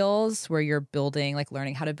life skills, where you're building, like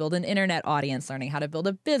learning how to build an internet audience, learning how to build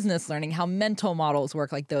a business, learning how mental models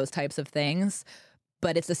work, like those types of things.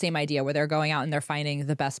 But it's the same idea where they're going out and they're finding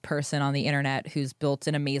the best person on the internet who's built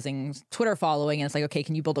an amazing Twitter following. And it's like, okay,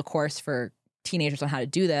 can you build a course for teenagers on how to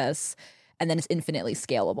do this? And then it's infinitely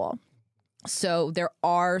scalable. So there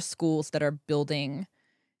are schools that are building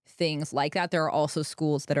things like that. There are also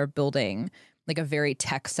schools that are building like a very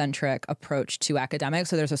tech-centric approach to academics.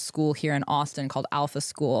 So there's a school here in Austin called Alpha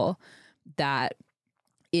School that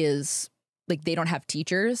is like, they don't have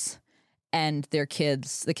teachers, and the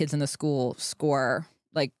kids in the school score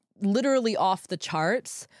like literally off the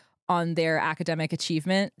charts on their academic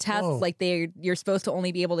achievement tests. Whoa. Like you're supposed to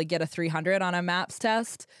only be able to get a 300 on a MAPS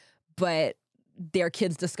test, but their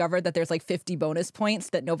kids discovered that there's like 50 bonus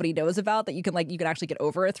points that nobody knows about that you can actually get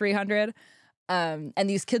over a 300. And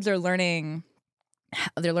these kids are learning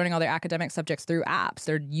all their academic subjects through apps.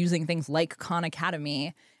 They're using things like Khan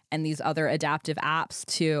Academy and these other adaptive apps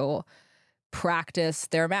to practice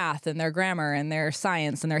their math and their grammar and their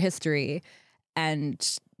science and their history.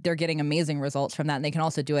 And they're getting amazing results from that. And they can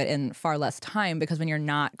also do it in far less time, because when you're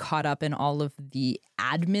not caught up in all of the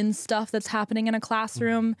admin stuff that's happening in a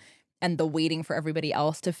classroom and the waiting for everybody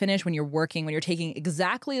else to finish, when you're taking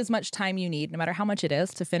exactly as much time you need, no matter how much it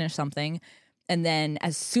is, to finish something. And then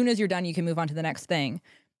as soon as you're done, you can move on to the next thing.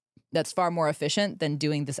 That's far more efficient than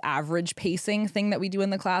doing this average pacing thing that we do in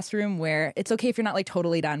the classroom, where it's okay if you're not like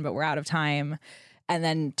totally done, but we're out of time. And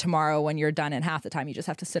then tomorrow when you're done in half the time, you just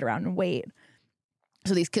have to sit around and wait.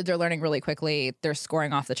 So these kids are learning really quickly. They're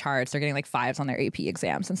scoring off the charts. They're getting like 5s on their AP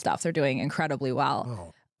exams and stuff. They're doing incredibly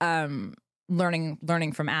well. Oh. Learning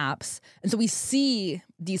from apps. And so we see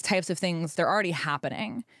these types of things, they're already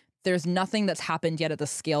happening. There's nothing that's happened yet at the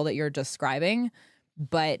scale that you're describing.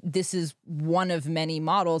 But this is one of many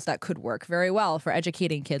models that could work very well for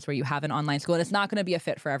educating kids, where you have an online school. And it's not going to be a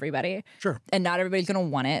fit for everybody. Sure. And not everybody's going to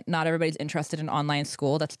want it. Not everybody's interested in online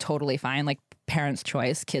school. That's totally fine. Like parents'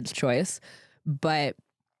 choice, kids' choice. But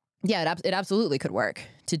yeah, it absolutely could work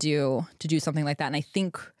to do something like that. And I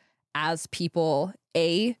think as people,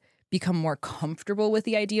 become more comfortable with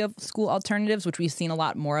the idea of school alternatives, which we've seen a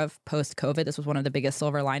lot more of post-COVID. This was one of the biggest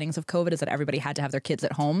silver linings of COVID, is that everybody had to have their kids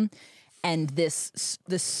at home. And this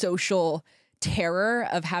social terror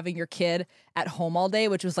of having your kid at home all day,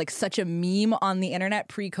 which was like such a meme on the internet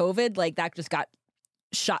pre-COVID, like that just got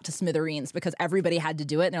shot to smithereens because everybody had to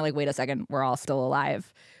do it. And they're like, wait a second, we're all still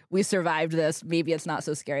alive. We survived this. Maybe it's not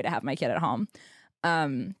so scary to have my kid at home.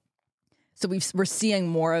 So we're seeing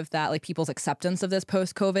more of that, like people's acceptance of this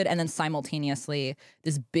post-COVID, and then simultaneously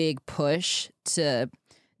this big push to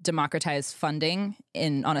democratize funding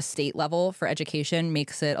on a state level for education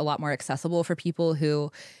makes it a lot more accessible for people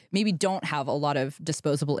who maybe don't have a lot of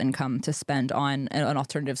disposable income to spend on an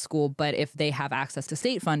alternative school. But if they have access to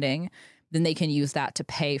state funding, then they can use that to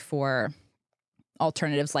pay for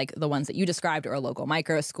alternatives like the ones that you described, or a local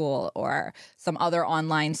micro school, or some other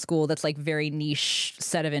online school that's like very niche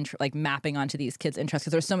set of like mapping onto these kids' interests.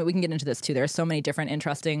 Because there's so many, we can get into this too. There's so many different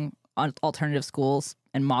interesting alternative schools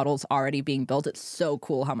and models already being built. It's so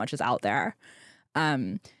cool how much is out there.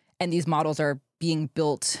 And these models are being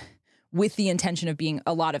built with the intention of being,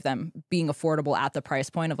 a lot of them being affordable at the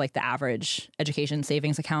price point of like the average education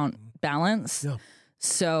savings account balance. Yeah.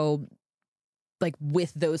 So like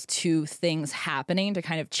with those two things happening to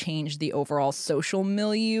kind of change the overall social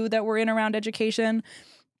milieu that we're in around education,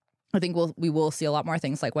 I think we will see a lot more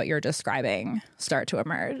things like what you're describing start to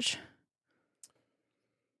emerge.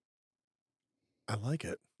 I like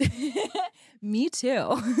it. Me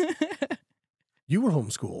too. You were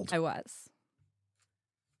homeschooled. I was.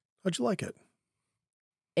 How'd you like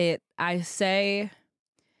it? I say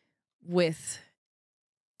with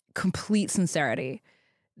complete sincerity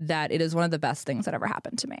that it is one of the best things that ever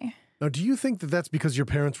happened to me. Now, do you think that that's because your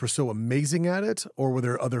parents were so amazing at it, or were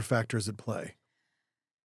there other factors at play?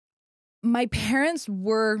 My parents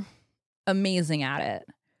were amazing at it,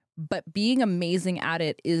 but being amazing at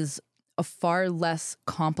it is a far less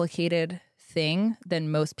complicated thing than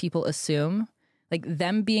most people assume. Like,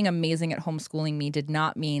 them being amazing at homeschooling me did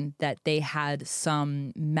not mean that they had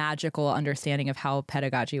some magical understanding of how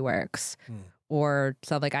pedagogy works. Or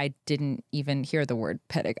stuff like, I didn't even hear the word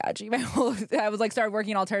pedagogy. I was like, started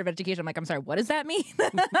working in alternative education. I'm like, I'm sorry, what does that mean?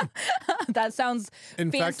 That sounds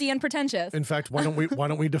fancy and pretentious. In fact, why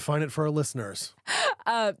don't we define it for our listeners?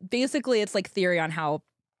 Basically, it's like theory on how,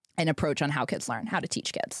 an approach on how kids learn, how to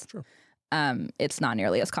teach kids. Sure. It's not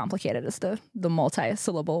nearly as complicated as the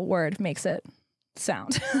multi-syllable word makes it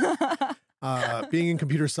sound. Being in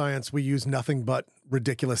computer science, we use nothing but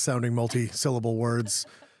ridiculous sounding multi-syllable words.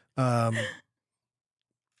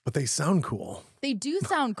 But they sound cool. They do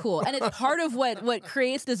sound cool. And it's part of what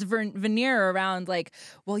creates this veneer around like,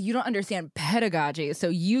 well, you don't understand pedagogy, so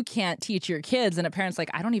you can't teach your kids. And a parent's like,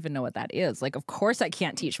 I don't even know what that is. Like, of course I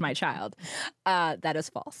can't teach my child. That is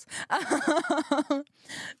false.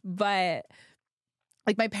 But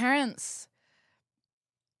like my parents,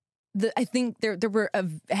 I think there were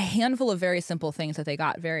a handful of very simple things that they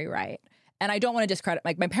got very right. And I don't want to discredit,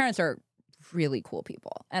 like my parents are really cool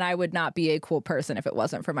people. And I would not be a cool person if it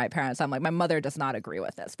wasn't for my parents. I'm like, my mother does not agree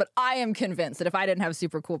with this. But I am convinced that if I didn't have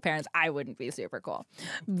super cool parents, I wouldn't be super cool.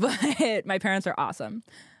 But my parents are awesome.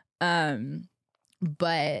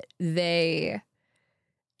 But they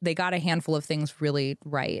got a handful of things really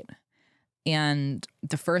right. And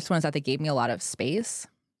the first one is that they gave me a lot of space.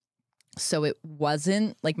 So it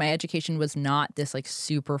wasn't like my education was not this like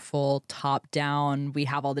super full top down. We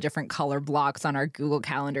have all the different color blocks on our Google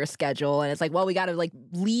Calendar schedule. And it's like, well, we got to like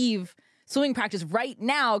leave swimming practice right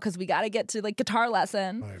now because we got to get to like guitar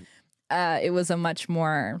lesson. Right. It was a much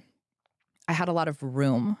more, I had a lot of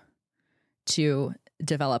room to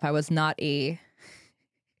develop. I was not a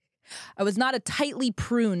tightly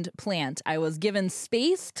pruned plant. I was given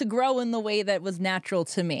space to grow in the way that was natural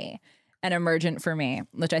to me and emergent for me,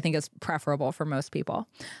 which I think is preferable for most people.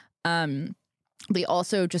 They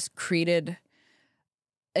also just created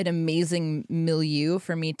an amazing milieu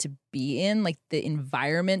for me to be in. Like the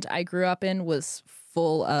environment I grew up in was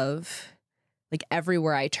full of, like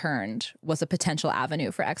everywhere I turned was a potential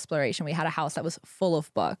avenue for exploration. We had a house that was full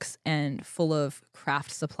of books and full of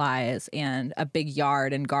craft supplies and a big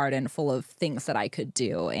yard and garden full of things that I could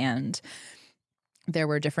do. And there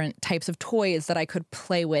were different types of toys that I could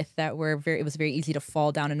play with that were it was very easy to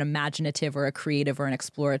fall down an imaginative or a creative or an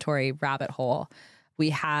exploratory rabbit hole.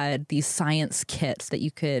 We had these science kits that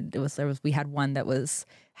we had one that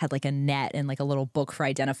had like a net and like a little book for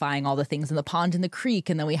identifying all the things in the pond and the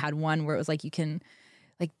creek. And then we had one where it was like, you can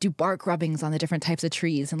like do bark rubbings on the different types of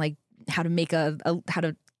trees and like how to make how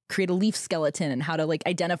to create a leaf skeleton and how to like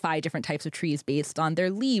identify different types of trees based on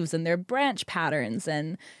their leaves and their branch patterns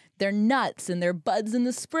and their nuts and their buds in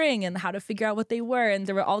the spring and how to figure out what they were. And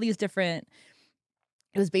there were all these different,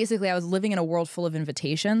 it was basically, I was living in a world full of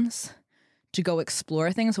invitations to go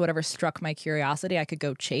explore things. Whatever struck my curiosity, I could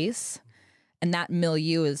go chase. And that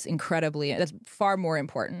milieu is that's far more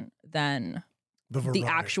important than the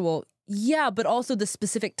actual Yeah, but also the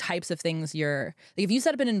specific types of things like if you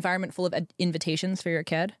set up an environment full of invitations for your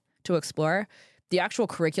kid to explore, the actual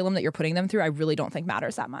curriculum that you're putting them through, I really don't think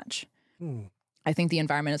matters that much. I think the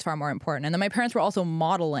environment is far more important. And then my parents were also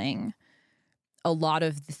modeling a lot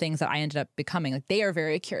of the things that I ended up becoming. Like, they are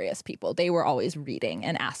very curious people. They were always reading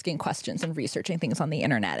and asking questions and researching things on the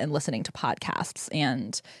internet and listening to podcasts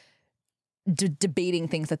and debating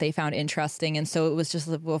things that they found interesting. And so it was just,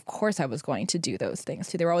 well, of course I was going to do those things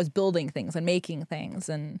too. They were always building things and making things.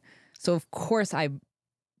 And so of course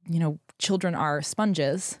children are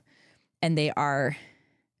sponges and they are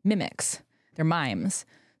mimics. They're mimes.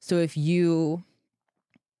 So if you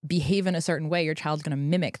behave in a certain way, your child's going to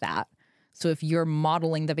mimic that. So if you're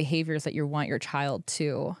modeling the behaviors that you want your child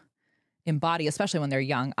to embody, especially when they're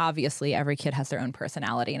young, obviously every kid has their own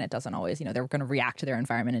personality and it doesn't always, they're going to react to their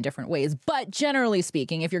environment in different ways. But generally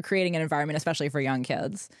speaking, if you're creating an environment, especially for young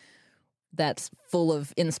kids, that's full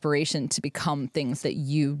of inspiration to become things that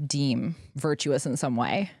you deem virtuous in some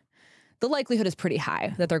way, the likelihood is pretty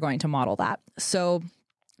high that they're going to model that. So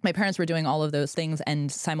my parents were doing all of those things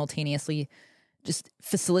and simultaneously just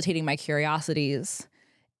facilitating my curiosities,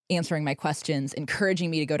 answering my questions, encouraging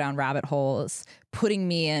me to go down rabbit holes, putting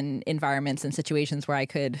me in environments and situations where I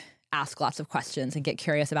could ask lots of questions and get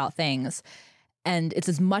curious about things. And it's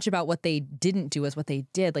as much about what they didn't do as what they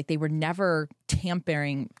did. Like, they were never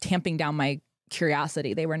tamping down my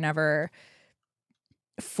curiosity. They were never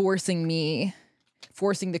forcing the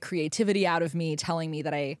creativity out of me, telling me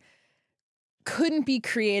that I couldn't be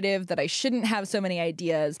creative, that I shouldn't have so many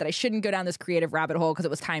ideas, that I shouldn't go down this creative rabbit hole because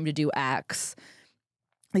it was time to do X.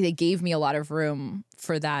 Like, they gave me a lot of room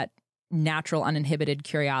for that natural, uninhibited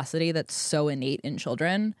curiosity that's so innate in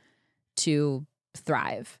children to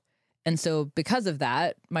thrive. And so because of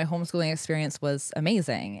that, my homeschooling experience was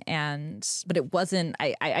amazing. But it wasn't,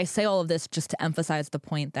 I say all of this just to emphasize the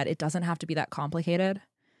point that it doesn't have to be that complicated.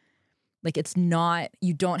 Like, it's not,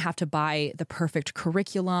 you don't have to buy the perfect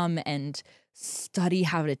curriculum and study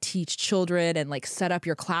how to teach children and like set up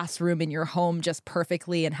your classroom in your home just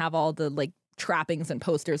perfectly and have all the like trappings and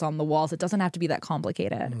posters on the walls. It doesn't have to be that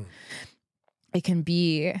complicated. It can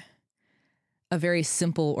be a very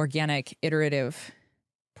simple, organic, iterative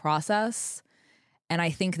process. And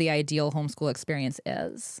I think the ideal homeschool experience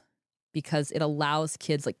is, because it allows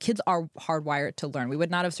kids are hardwired to learn. We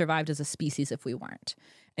would not have survived as a species if we weren't.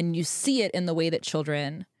 And you see it in the way that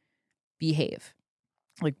children behave.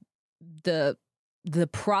 Like, the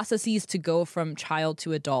processes to go from child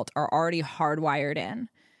to adult are already hardwired in.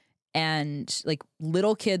 And like,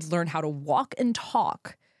 little kids learn how to walk and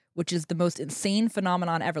talk, which is the most insane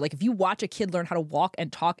phenomenon ever. Like, if you watch a kid learn how to walk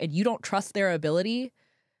and talk and you don't trust their ability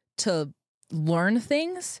to learn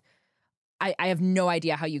things, I have no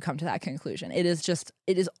idea how you come to that conclusion. It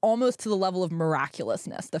is almost to the level of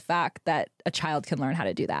miraculousness, the fact that a child can learn how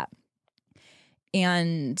to do that.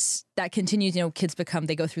 And that continues, kids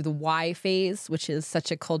they go through the why phase, which is such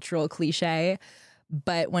a cultural cliche.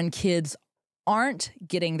 But when kids aren't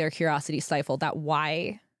getting their curiosity stifled, that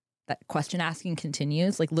question asking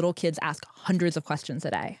continues. Like, little kids ask hundreds of questions a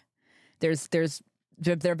day. There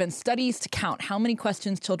have been studies to count how many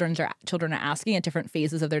questions children are asking at different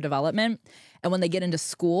phases of their development. And when they get into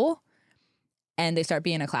school and they start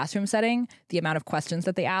being in a classroom setting, the amount of questions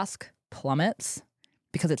that they ask plummets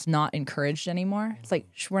because it's not encouraged anymore. It's like,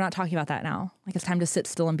 we're not talking about that now. Like, it's time to sit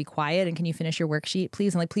still and be quiet. And can you finish your worksheet,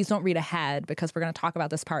 please? And like, please don't read ahead because we're going to talk about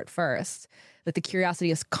this part first. That the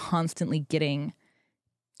curiosity is constantly getting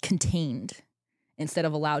contained instead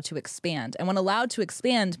of allowed to expand. And when allowed to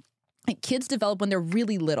expand, like, kids develop when they're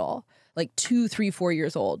really little, like 2, 3, 4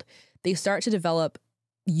 years old. They start to develop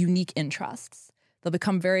unique interests. They'll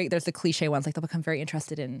become there's the cliche ones, like they'll become very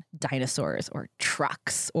interested in dinosaurs or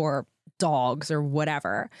trucks or dogs or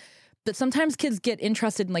whatever. But sometimes kids get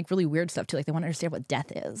interested in like really weird stuff too. Like, they want to understand what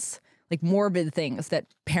death is, like morbid things that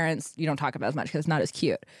parents, you don't talk about as much because it's not as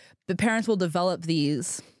cute. But parents will develop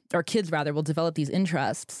these, or kids rather, will develop these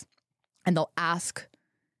interests, and they'll ask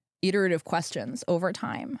iterative questions over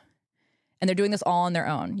time. And they're doing this all on their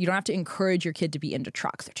own. You don't have to encourage your kid to be into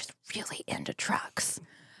trucks. They're just really into trucks.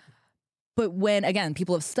 But when, again,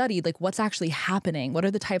 people have studied, like, what's actually happening? What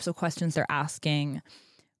are the types of questions they're asking?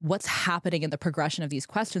 What's happening in the progression of these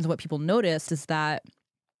questions? What people noticed is that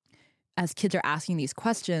as kids are asking these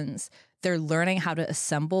questions, they're learning how to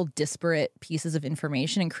assemble disparate pieces of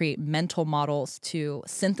information and create mental models to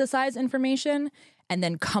synthesize information and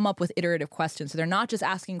then come up with iterative questions. So they're not just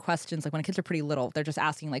asking questions like when kids are pretty little, they're just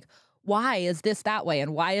asking like, why is this that way?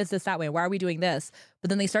 And why is this that way? Why are we doing this? But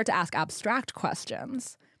then they start to ask abstract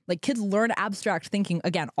questions. Like, kids learn abstract thinking,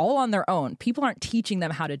 again, all on their own. People aren't teaching them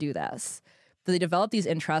how to do this. So they develop these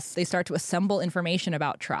interests. They start to assemble information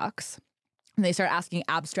about trucks. And they start asking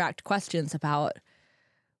abstract questions about,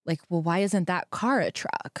 like, well, why isn't that car a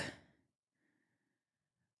truck?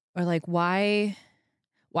 Or like, why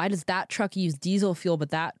does that truck use diesel fuel, but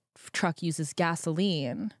that truck uses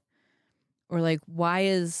gasoline? Or like, why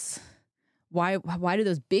do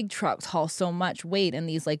those big trucks haul so much weight and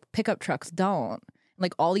these like pickup trucks don't?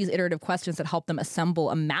 Like all these iterative questions that help them assemble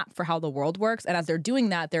a map for how the world works. And as they're doing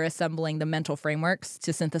that, they're assembling the mental frameworks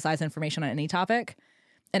to synthesize information on any topic.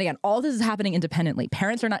 And again, all this is happening independently.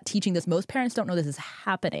 Parents are not teaching this. Most parents don't know this is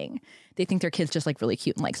happening. They think their kid's just like really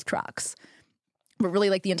cute and likes trucks. But really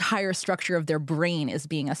like the entire structure of their brain is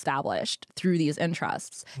being established through these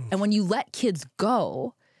interests. And when you let kids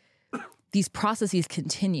go, these processes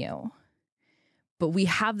continue. But we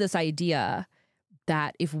have this idea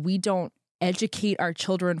that if we don't educate our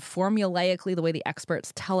children formulaically the way the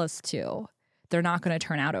experts tell us to, they're not going to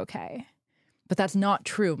turn out okay. But that's not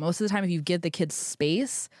true. Most of the time, if you give the kids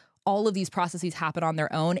space, all of these processes happen on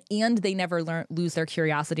their own, and they never lose their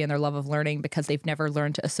curiosity and their love of learning because they've never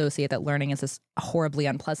learned to associate that learning is this horribly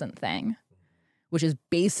unpleasant thing, which is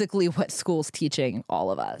basically what school's teaching all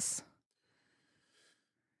of us.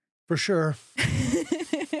 For sure.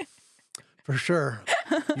 For sure.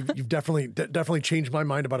 You've definitely changed my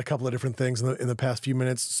mind about a couple of different things in the past few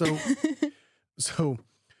minutes. So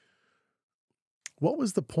what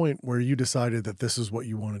was the point where you decided that this is what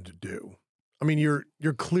you wanted to do? I mean,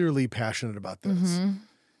 you're clearly passionate about this. Mm-hmm.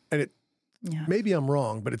 And maybe I'm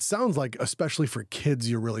wrong, but it sounds like, especially for kids,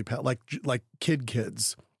 you're really like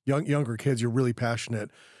kids, younger kids, you're really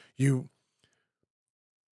passionate. You've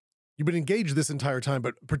been engaged this entire time,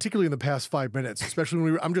 but particularly in the past 5 minutes, especially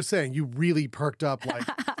when I'm just saying, you really perked up, like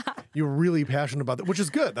you're really passionate about that, which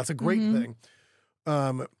is good. That's a great thing.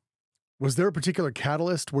 Was there a particular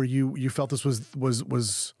catalyst where you felt this was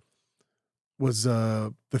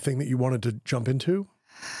the thing that you wanted to jump into?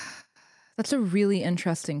 That's a really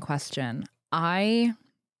interesting question. I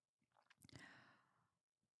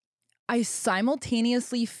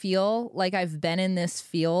simultaneously feel like I've been in this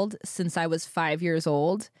field since I was 5 years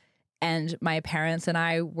old. And my parents and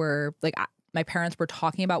I were like, my parents were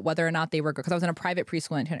talking about whether or not they were, because I was in a private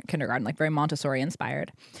preschool and kindergarten, like very Montessori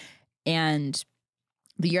inspired. And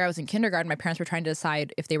the year I was in kindergarten, my parents were trying to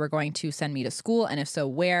decide if they were going to send me to school, and if so,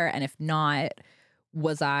 where, and if not,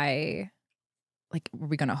 were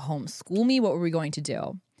we going to homeschool me? What were we going to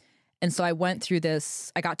do? And so I went through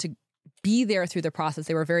this, I got to be there through the process.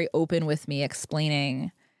 They were very open with me,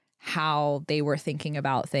 explaining how they were thinking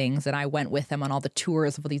about things. And I went with them on all the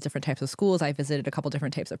tours of all these different types of schools. I visited a couple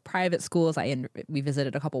different types of private schools. We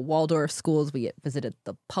visited a couple Waldorf schools. We visited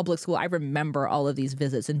the public school. I remember all of these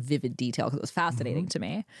visits in vivid detail because it was fascinating to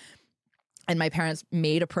me. And my parents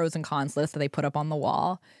made a pros and cons list that they put up on the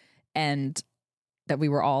wall, and that we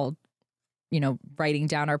were all, writing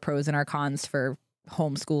down our pros and our cons for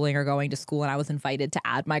homeschooling or going to school. And I was invited to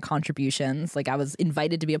add my contributions. Like I was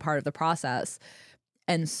invited to be a part of the process.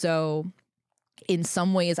 And so in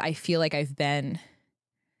some ways, I feel like I've been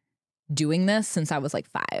doing this since I was like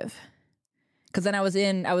 5. Because then I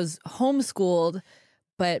was homeschooled,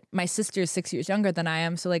 but my sister is 6 years younger than I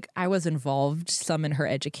am. So like I was involved some in her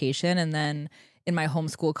education. And then in my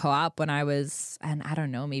homeschool co-op when I was, and I don't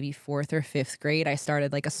know, maybe 4th or 5th grade, I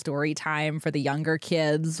started like a story time for the younger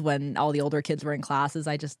kids. When all the older kids were in classes,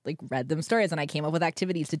 I just like read them stories, and I came up with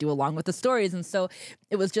activities to do along with the stories. And so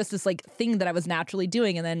it was just this like thing that I was naturally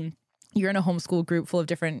doing. And then you're in a homeschool group full of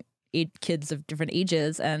different kids of different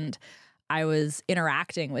ages, and I was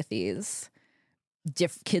interacting with these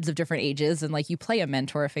kids of different ages, and like you play a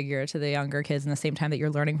mentor figure to the younger kids in the same time that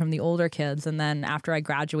you're learning from the older kids. And then after I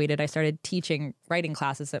graduated, I started teaching writing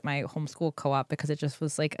classes at my homeschool co-op because it just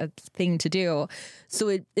was like a thing to do.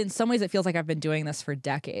 So in some ways it feels like I've been doing this for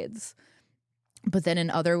decades, but then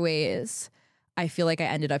in other ways I feel like I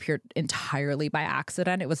ended up here entirely by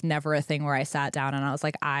accident. It was never a thing where I sat down and I was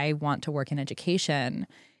like, I want to work in education.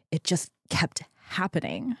 It just kept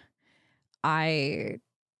happening. I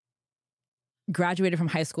graduated from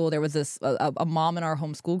high school. There was this, a mom in our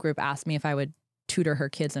homeschool group asked me if I would tutor her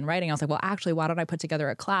kids in writing. I was like, well, actually, why don't I put together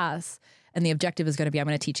a class? And the objective is going to be, I'm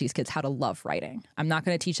going to teach these kids how to love writing. I'm not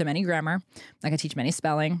going to teach them any grammar. I'm not going to teach them any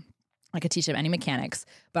spelling. I could teach them any mechanics,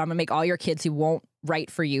 but I'm going to make all your kids who won't write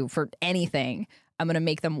for you for anything, I'm going to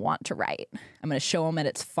make them want to write. I'm going to show them that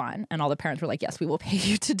it's fun. And all the parents were like, yes, we will pay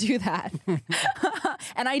you to do that.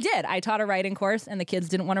 And I did. I taught a writing course, and the kids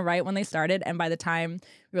didn't want to write when they started. And by the time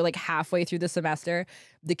we were like halfway through the semester,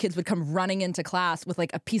 the kids would come running into class with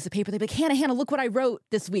like a piece of paper. They'd be like, Hannah, look what I wrote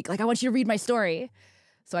this week. Like, I want you to read my story.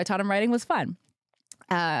 So I taught them writing was fun.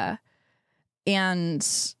 And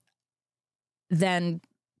then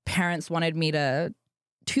parents wanted me to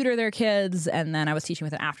tutor their kids, and then I was teaching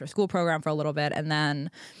with an after-school program for a little bit, and then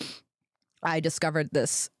I discovered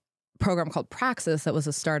this program called Praxis that was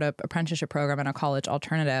a startup apprenticeship program and a college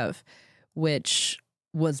alternative, which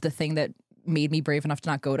was the thing that made me brave enough to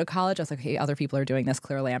not go to college. I was like, hey, other people are doing this.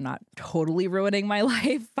 Clearly, I'm not totally ruining my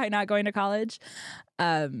life by not going to college.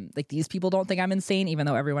 Like, these people don't think I'm insane, even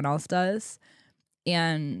though everyone else does.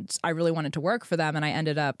 And I really wanted to work for them, and I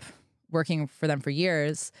ended up working for them for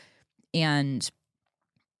years. And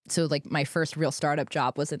so, like, my first real startup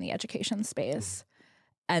job was in the education space.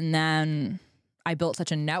 And then I built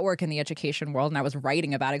such a network in the education world, and I was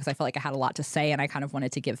writing about it because I felt like I had a lot to say, and I kind of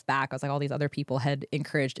wanted to give back. I was like, all these other people had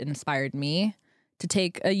encouraged and inspired me to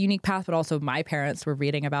take a unique path, but also my parents were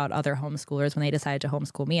reading about other homeschoolers when they decided to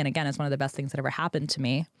homeschool me. And again, it's one of the best things that ever happened to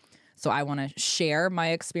me. So I want to share my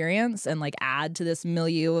experience and, like, add to this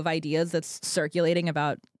milieu of ideas that's circulating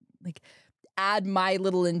about, like, add my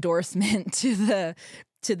little endorsement to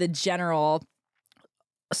the general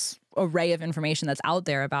array of information that's out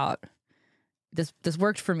there about this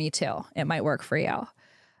worked for me too. It might work for you.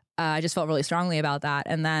 I just felt really strongly about that.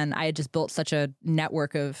 And then I had just built such a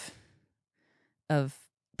network of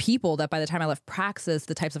people that by the time I left Praxis,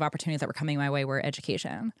 the types of opportunities that were coming my way were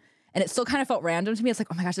education. And it still kind of felt random to me. It's like,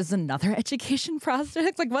 oh my gosh, this is another education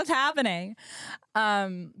project. Like, what's happening?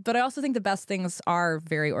 But I also think the best things are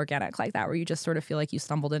very organic like that, where you just sort of feel like you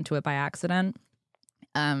stumbled into it by accident.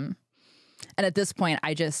 And at this point,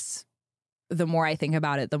 the more I think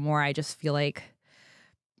about it, the more I just feel like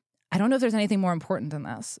I don't know if there's anything more important than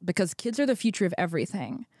this, because kids are the future of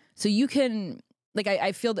everything. So you can, like,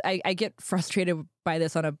 I feel I get frustrated by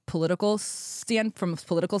this on a political from a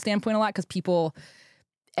political standpoint a lot, because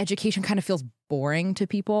education kind of feels boring to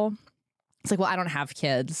people. It's like, well, I don't have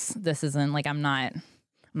kids. This isn't like, I'm not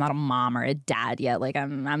a mom or a dad yet. Like,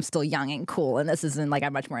 I'm still young and cool, and this isn't like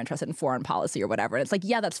I'm much more interested in foreign policy or whatever. And it's like,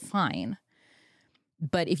 yeah, that's fine.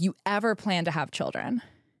 But if you ever plan to have children,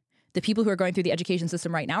 the people who are going through the education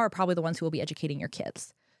system right now are probably the ones who will be educating your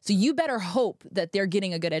kids. So you better hope that they're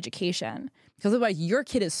getting a good education, because otherwise your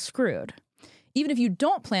kid is screwed. Even if you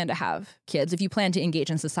don't plan to have kids, if you plan to engage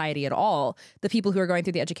in society at all, the people who are going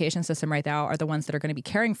through the education system right now are the ones that are going to be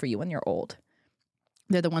caring for you when you're old.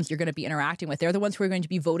 They're the ones you're going to be interacting with. They're the ones who are going to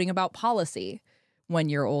be voting about policy when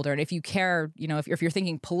you're older. And if you care, if you're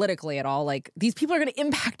thinking politically at all, like, these people are going to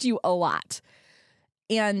impact you a lot.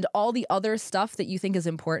 And all the other stuff that you think is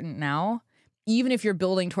important now, even if you're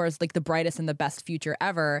building towards, like, the brightest and the best future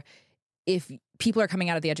ever, if people are coming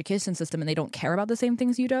out of the education system and they don't care about the same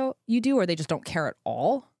things you do, or they just don't care at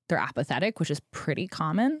all, they're apathetic, which is pretty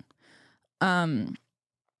common, none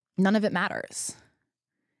of it matters.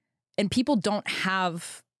 And people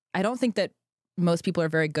I don't think that most people are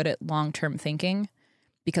very good at long-term thinking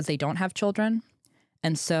because they don't have children.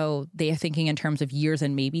 And so they are thinking in terms of years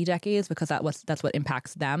and maybe decades, because that's what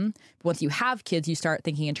impacts them. But once you have kids, you start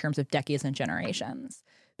thinking in terms of decades and generations,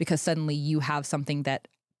 because suddenly you have something that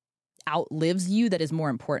outlives you that is more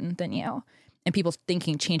important than you. And people's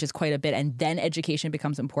thinking changes quite a bit, and then education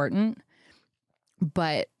becomes important.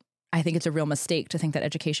 But I think it's a real mistake to think that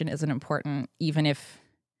education isn't important, even if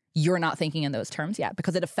you're not thinking in those terms yet,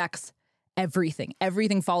 because it affects everything.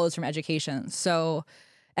 Everything follows from education. So,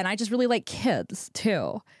 and I just really like kids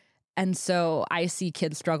too. And so I see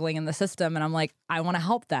kids struggling in the system, and I'm like, I want to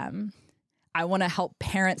help them. I want to help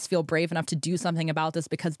parents feel brave enough to do something about this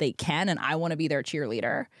because they can, and I want to be their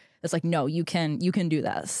cheerleader. It's like, no, you can do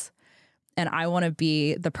this. And I want to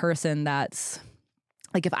be the person that's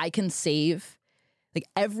like, if I can save, like,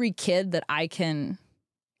 every family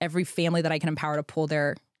that I can empower to pull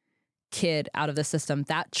their kid out of the system,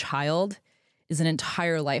 that child is an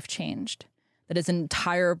entire life changed. That is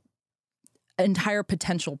entire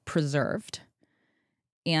potential preserved.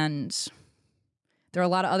 And there are a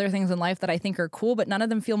lot of other things in life that I think are cool, but none of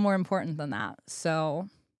them feel more important than that. So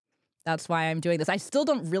that's why I'm doing this. I still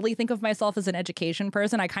don't really think of myself as an education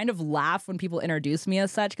person. I kind of laugh when people introduce me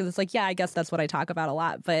as such, because it's like, yeah, I guess that's what I talk about a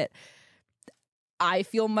lot. But I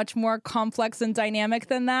feel much more complex and dynamic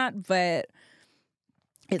than that. But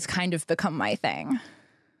it's kind of become my thing.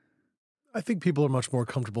 I think people are much more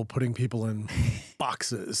comfortable putting people in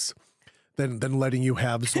boxes than letting you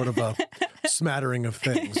have sort of a smattering of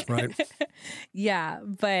things, right? Yeah,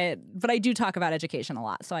 but I do talk about education a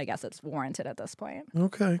lot, so I guess it's warranted at this point.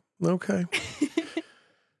 Okay.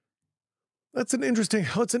 It's an interesting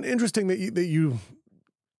that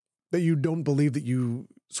you don't believe that you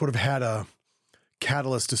sort of had a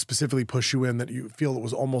catalyst to specifically push you in, that you feel it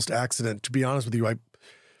was almost accident. To be honest with you, I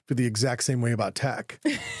feel the exact same way about tech.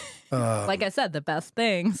 Like I said, the best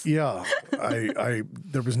things. Yeah, I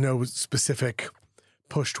there was no specific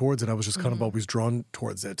push towards it. I was just kind of always drawn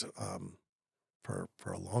towards it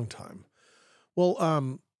for a long time.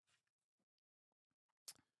 Well,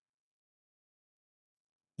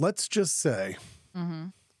 let's just say,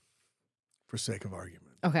 for sake of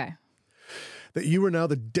argument, Okay. that you are now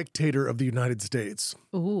the dictator of the United States.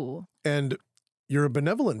 Ooh. And you're a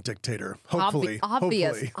benevolent dictator, hopefully.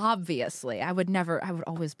 Hopefully. Obviously. I would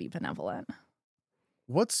always be benevolent.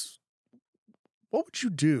 What would you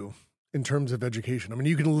do in terms of education? I mean,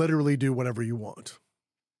 you can literally do whatever you want.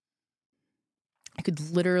 I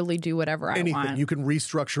could literally do whatever I want. Anything. You can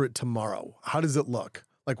restructure it tomorrow. How does it look?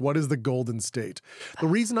 Like, what is the golden state? The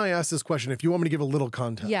reason I ask this question, if you want me to give a little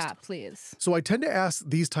context. Yeah, please. So I tend to ask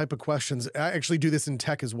these type of questions. I actually do this in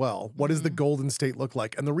tech as well. What does the golden state look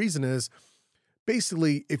like? And the reason is,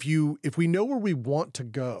 basically, if we know where we want to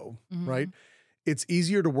go, right, it's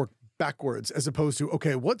easier to work backwards as opposed to,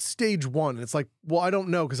 okay, what's stage one? And it's like, well, I don't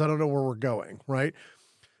know because I don't know where we're going, right?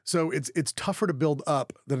 So it's tougher to build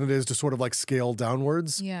up than it is to sort of like scale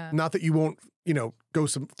downwards. Yeah. Not that you won't, go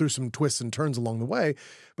through some twists and turns along the way,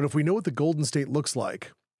 but if we know what the golden state looks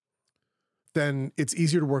like, then it's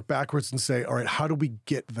easier to work backwards and say, all right, how do we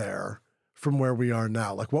get there from where we are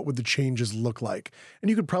now? Like, what would the changes look like? And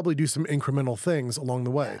you could probably do some incremental things along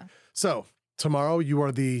the way. Yeah. So tomorrow you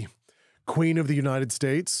are the Queen of the United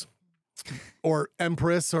States or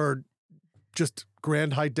Empress or just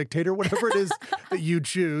Grand High Dictator, whatever it is that you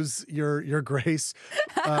choose, your grace,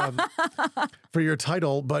 for your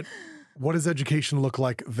title. But what does education look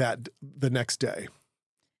like the next day?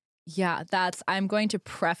 Yeah, I'm going to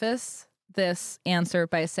preface this answer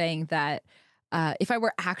by saying that if I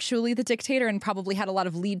were actually the dictator and probably had a lot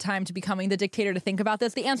of lead time to becoming the dictator to think about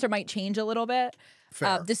this, the answer might change a little bit.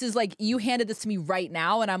 This is like, you handed this to me right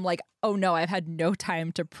now, and I'm like, oh no, I've had no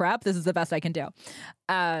time to prep. This is the best I can do.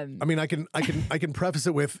 I mean, I can preface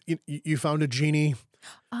it with you found a genie.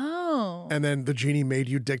 Oh. And then the genie made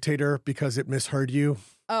you dictator because it misheard you.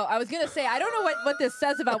 Oh, I was going to say, I don't know what this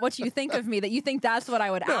says about what you think of me, that you think that's what I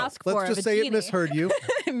would ask for. Let's just say genie. It misheard you.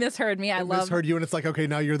 It misheard me. It misheard you, and it's like, okay,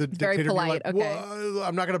 now you're the very dictator. Polite. You're like, Okay.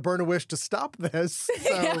 I'm not going to burn a wish to stop this. So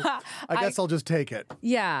yeah, I guess I'll just take it.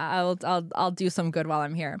 Yeah, I'll do some good while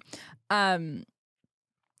I'm here.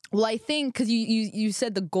 Well, I think because you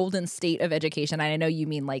said the golden state of education, and I know you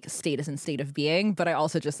mean like status and state of being, but I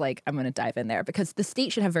also just like, I'm going to dive in there because the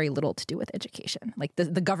state should have very little to do with education. Like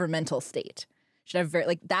the governmental state should have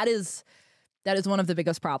that is one of the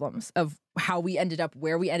biggest problems of how we ended up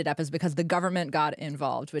where we ended up, is because the government got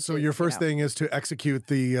involved. So your first thing is to execute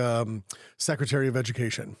the Secretary of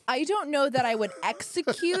Education. I don't know that I would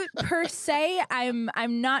execute per se. I'm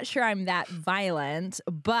not sure I'm that violent,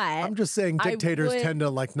 but I'm just saying dictators tend to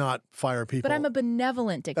like not fire people. But I'm a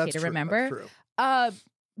benevolent dictator. That's true, remember? That's true.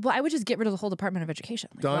 Well, I would just get rid of the whole Department of Education.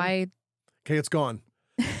 Like, done. Why? Okay, it's gone.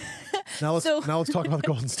 Now let's talk about the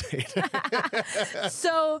Golden State.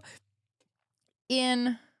 So,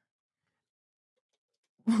 in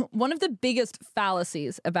one of the biggest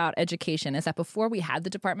fallacies about education is that before we had the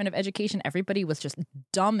Department of Education, everybody was just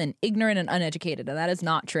dumb and ignorant and uneducated, and that is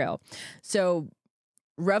not true. So,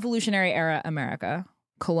 Revolutionary era America,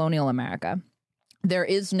 colonial America, there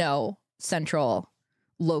is no central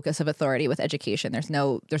locus of authority with education. There's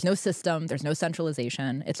no system, there's no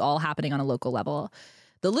centralization. It's all happening on a local level.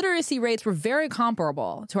 The literacy rates were very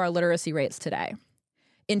comparable to our literacy rates today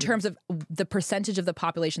in terms of the percentage of the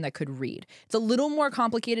population that could read. It's a little more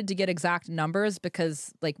complicated to get exact numbers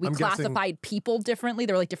because like we classified people differently.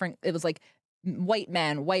 There were like different, it was like white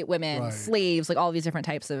men, white women, right, slaves, like all these different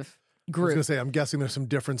types of groups. I was going to say, I'm guessing there's some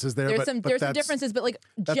differences there. There's some differences, but like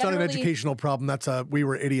that's not an educational problem. That's we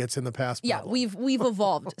were idiots in the past. Yeah, we've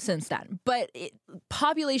evolved since then. But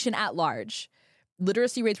population at large,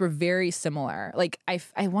 literacy rates were very similar. Like I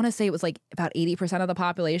want to say it was like about 80% of the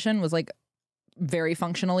population was like very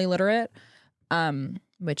functionally literate,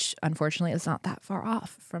 which unfortunately is not that far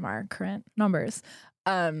off from our current numbers.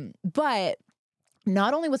 But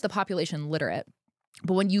not only was the population literate,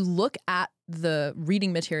 but when you look at the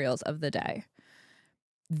reading materials of the day,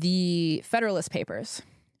 the Federalist Papers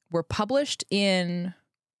were published in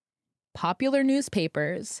popular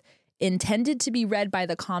newspapers intended to be read by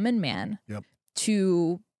the common man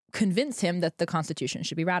to convince him that the Constitution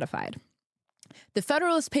should be ratified. The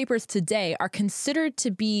Federalist Papers today are considered to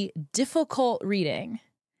be difficult reading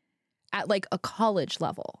at like a college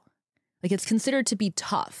level. Like it's considered to be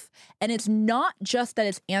tough. And it's not just that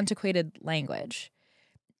it's antiquated language.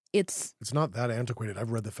 It's not that antiquated.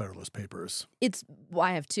 I've read the Federalist Papers. Well,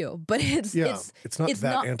 I have too, but it's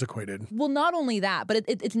not antiquated. Well, not only that, but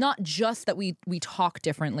it's not just that we talk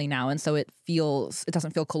differently now, and so it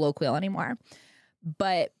doesn't feel colloquial anymore.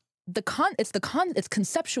 But it's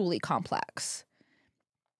conceptually complex.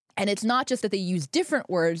 And it's not just that they use different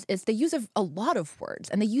words, it's they use a lot of words,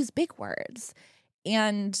 and they use big words.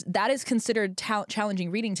 And that is considered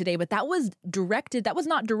challenging reading today, but that was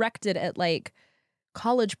not directed at like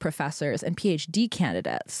college professors and PhD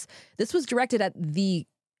candidates. This was directed at the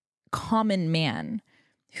common man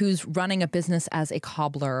who's running a business as a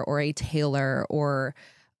cobbler or a tailor or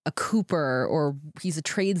a cooper, or he's a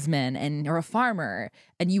tradesman or a farmer,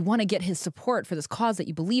 and you want to get his support for this cause that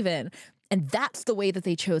you believe in. And that's the way that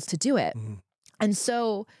they chose to do it. Mm-hmm. And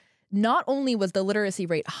so not only was the literacy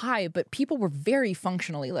rate high, but people were very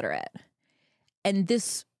functionally literate. And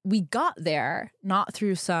we got there not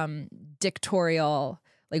through some dictatorial,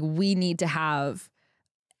 like we need to have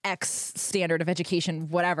X standard of education,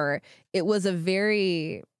 whatever. It was a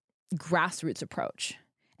very grassroots approach.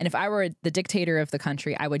 And if I were the dictator of the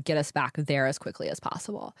country, I would get us back there as quickly as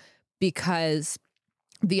possible. Because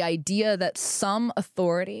the idea that some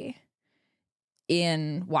authority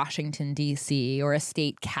in Washington, D.C. or a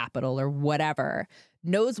state capital or whatever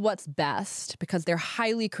knows what's best because they're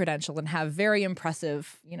highly credentialed and have very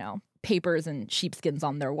impressive, papers and sheepskins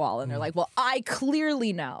on their wall. And they're like, well, I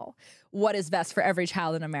clearly know what is best for every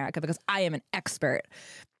child in America because I am an expert.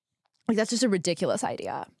 Like, that's just a ridiculous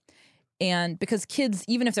idea. And because kids,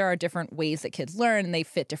 even if there are different ways that kids learn and they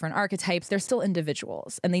fit different archetypes, they're still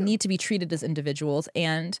individuals and they need to be treated as individuals.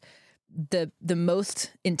 And the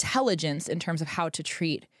most intelligence in terms of how to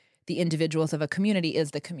treat the individuals of a community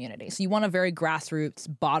is the community. So you want a very grassroots,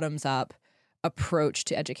 bottoms-up approach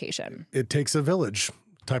to education. It takes a village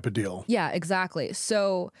type of deal. Yeah, exactly.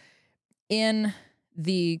 So in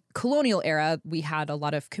the colonial era, we had a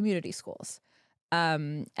lot of community schools.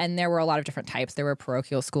 And there were a lot of different types. There were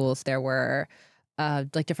parochial schools. There were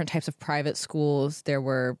different types of private schools. There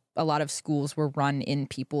were a lot of schools were run in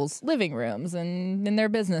people's living rooms and in their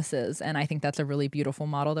businesses. And I think that's a really beautiful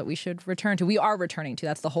model that we should return to. We are returning to.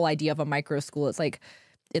 That's the whole idea of a micro school.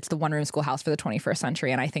 It's the one-room schoolhouse for the 21st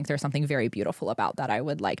century. And I think there's something very beautiful about that. I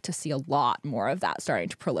would like to see a lot more of that starting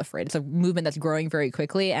to proliferate. It's a movement that's growing very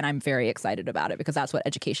quickly, and I'm very excited about it because that's what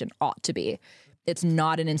education ought to be. It's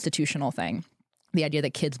not an institutional thing. The idea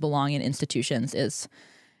that kids belong in institutions is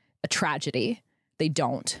a tragedy. They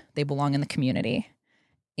don't. They belong in the community.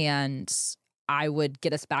 And I would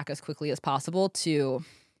get us back as quickly as possible to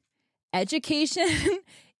education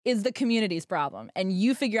is the community's problem. And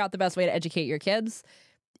you figure out the best way to educate your kids.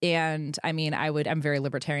 And I mean, I'm very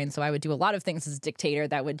libertarian, so I would do a lot of things as a dictator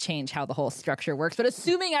that would change how the whole structure works. But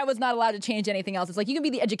assuming I was not allowed to change anything else, it's like you can be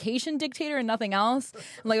the education dictator and nothing else.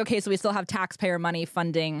 I'm like, okay, so we still have taxpayer money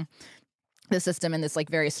funding the system in this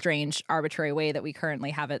very strange, arbitrary way that we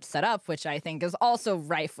currently have it set up, which I think is also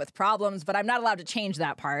rife with problems, but I'm not allowed to change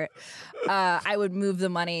that part. I would move the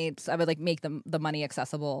money. I would make the money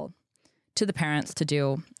accessible to the parents to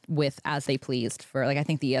do with as they pleased for I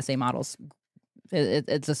think the ESA models,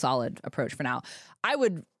 it's a solid approach for now. I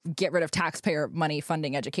would get rid of taxpayer money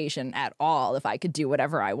funding education at all if I could do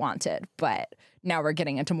whatever I wanted. But now we're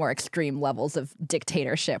getting into more extreme levels of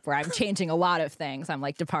dictatorship where I'm changing a lot of things. I'm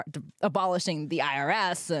abolishing the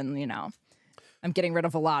IRS and, I'm getting rid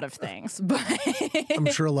of a lot of things. But I'm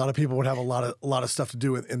sure a lot of people would have a lot of stuff to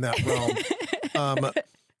do in that realm.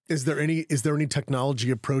 Is there any technology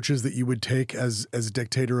approaches that you would take as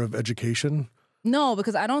dictator of education? No,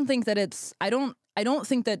 because I don't think that I don't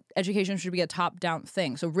think that education should be a top-down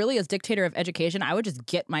thing. So really, as dictator of education, I would just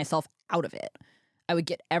get myself out of it. I would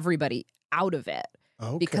get everybody out of it.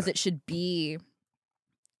 Okay. Because it should be...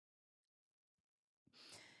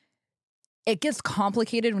 It gets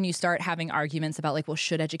complicated when you start having arguments about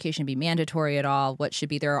should education be mandatory at all? What should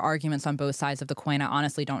be? There are arguments on both sides of the coin. I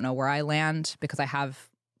honestly don't know where I land because I have,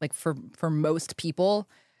 for most people...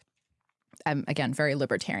 I'm, again, very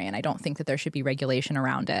libertarian. I don't think that there should be regulation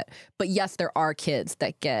around it. But yes, there are kids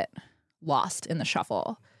that get lost in the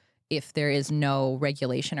shuffle if there is no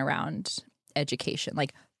regulation around education.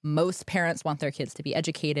 Most parents want their kids to be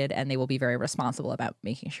educated, and they will be very responsible about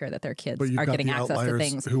making sure that their kids are getting access to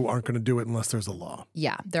things. Who aren't going to do it unless there's a law.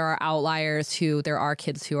 Yeah, there are outliers there are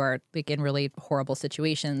kids who are in really horrible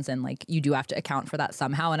situations, and you do have to account for that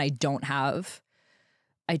somehow. And I don't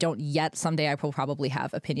yet. Someday I will probably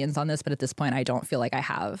have opinions on this, but at this point I don't feel like I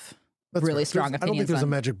have really strong opinions. I don't think there's a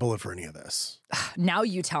magic bullet for any of this. Now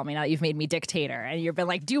you tell me, now that you've made me dictator and you've been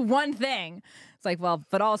do one thing. It's well,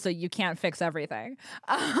 but also you can't fix everything.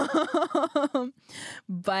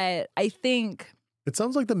 But I think It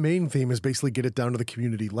sounds like the main theme is basically get it down to the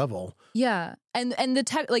community level. Yeah. And the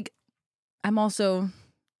tech, like, I'm also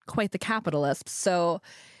quite the capitalist. So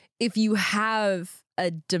if you have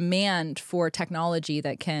a demand for technology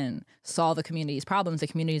that can solve the community's problems, the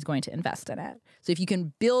community is going to invest in it. So if you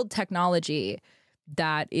can build technology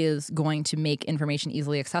that is going to make information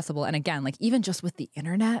easily accessible, and again, like even just with the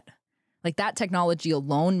internet, like that technology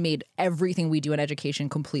alone made everything we do in education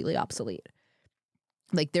completely obsolete.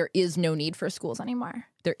 Like there is no need for schools anymore.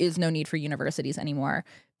 There is no need for universities anymore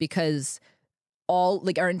because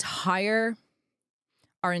our entire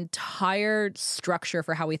structure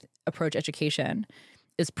for how we approach education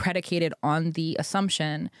is predicated on the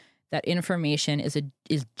assumption that information is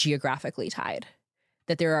geographically tied,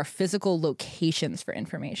 that there are physical locations for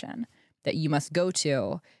information that you must go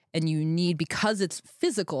to, and you need, because it's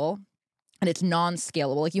physical and it's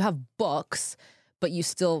non-scalable. Like you have books, but you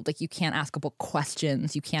still, like, you can't ask a book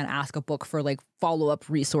questions. You can't ask a book for like follow-up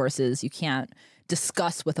resources. You can't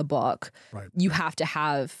discuss with a book. Right. You have to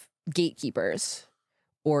have gatekeepers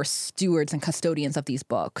or stewards and custodians of these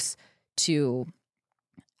books to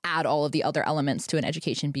add all of the other elements to an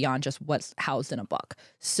education beyond just what's housed in a book.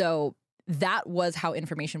 So that was how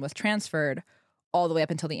information was transferred all the way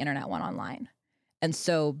up until the internet went online. And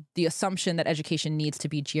so the assumption that education needs to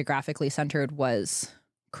be geographically centered was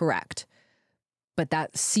correct. But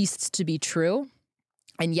that ceased to be true.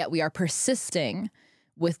 And yet we are persisting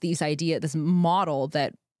with this model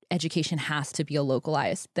that education has to be a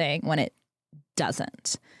localized thing when it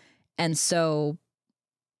doesn't. And so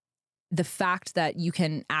the fact that you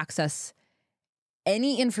can access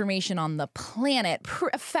any information on the planet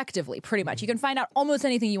effectively, pretty much, you can find out almost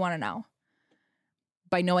anything you want to know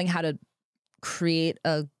by knowing how to create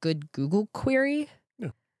a good Google query. Yeah.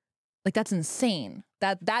 Like that's insane.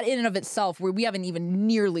 That in and of itself, we haven't even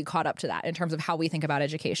nearly caught up to that in terms of how we think about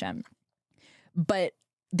education. But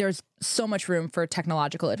there's so much room for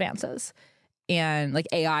technological advances. And like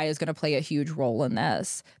AI is going to play a huge role in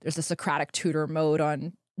this. There's a Socratic tutor mode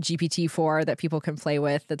on GPT-4 that people can play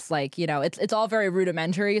with. That's like, it's all very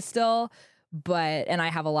rudimentary still. But, and I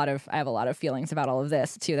have a lot of feelings about all of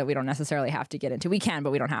this too, that we don't necessarily have to get into. We can, but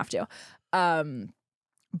we don't have to.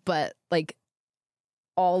 But like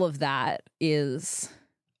all of that is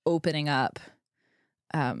opening up,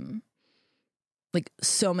 like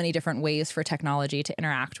so many different ways for technology to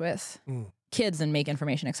interact with kids and make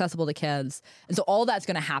information accessible to kids. And so all that's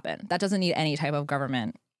going to happen. That doesn't need any type of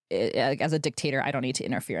government. As a dictator, I don't need to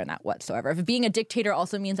interfere in that whatsoever. If being a dictator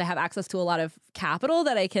also means I have access to a lot of capital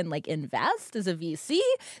that I can like invest as a VC,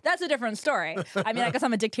 that's a different story. I mean, I guess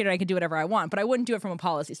I'm a dictator. I can do whatever I want, but I wouldn't do it from a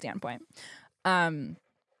policy standpoint. No,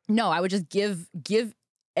 I would just give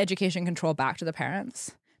education control back to the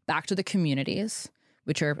parents, back to the communities,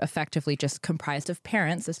 which are effectively just comprised of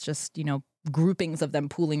parents. It's just, groupings of them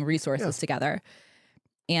pooling resources together.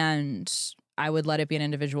 And I would let it be an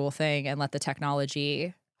individual thing and let the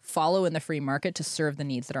technology follow in the free market to serve the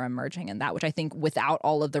needs that are emerging in that, which I think without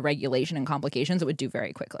all of the regulation and complications, it would do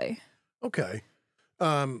very quickly. Okay.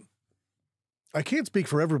 I can't speak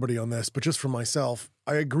for everybody on this, but just for myself,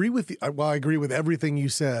 I agree with I agree with everything you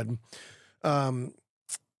said. I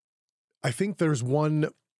think there's one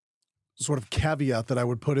sort of caveat that I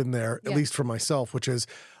would put in there, at least for myself, which is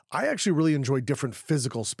I actually really enjoy different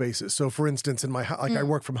physical spaces. So for instance, in my house, I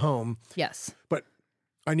work from home. Yes. But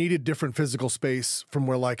I needed different physical space from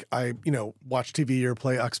where like I, watch TV or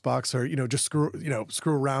play Xbox or, just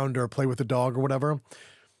screw around or play with the dog or whatever.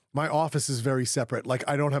 My office is very separate. Like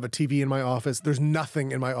I don't have a TV in my office. There's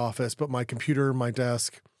nothing in my office but my computer, my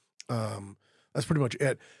desk. That's pretty much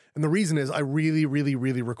it. And the reason is I really, really,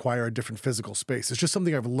 really require a different physical space. It's just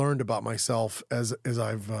something I've learned about myself as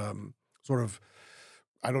I've sort of,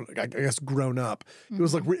 I guess, grown up.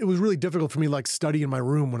 Mm-hmm. It was really difficult for me, like study in my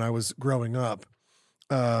room when I was growing up.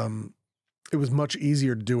 It was much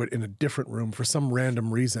easier to do it in a different room for some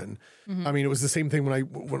random reason. Mm-hmm. I mean, it was the same thing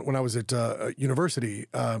when I was at university.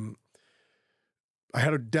 I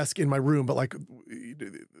had a desk in my room, but like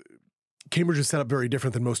Cambridge is set up very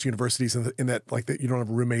different than most universities in that you don't have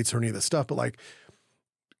roommates or any of this stuff, but like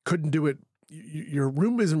couldn't do it. Your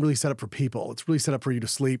room isn't really set up for people. It's really set up for you to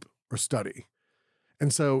sleep or study.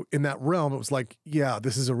 And so in that realm, it was like, yeah,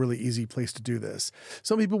 this is a really easy place to do this.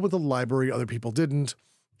 Some people went to the library, other people didn't.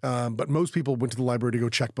 But most people went to the library to go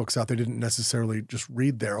check books out. They didn't necessarily just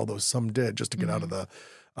read there, although some did just to get out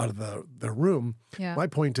of their room. Yeah. My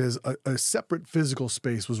point is a separate physical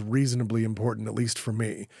space was reasonably important, at least for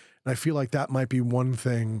me. And I feel like that might be one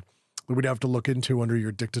thing that we'd have to look into under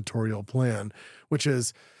your dictatorial plan, which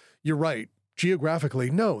is, you're right, geographically,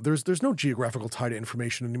 no, there's no geographical tie to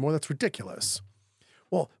information anymore. That's ridiculous.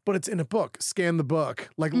 Well, but it's in a book. Scan the book.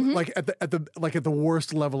 Like at the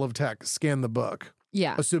worst level of tech, scan the book.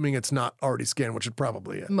 Yeah. Assuming it's not already scanned, which it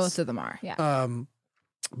probably is. Most of them are, yeah.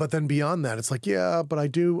 But then beyond that, it's like, yeah, but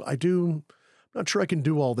I'm not sure I can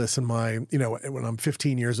do all this in my, when I'm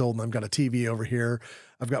 15 years old and I've got a TV over here,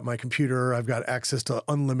 I've got my computer, I've got access to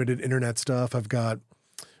unlimited internet stuff, I've got,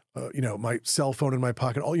 my cell phone in my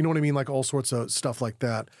pocket, you know what I mean? Like all sorts of stuff like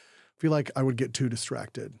that. I feel like I would get too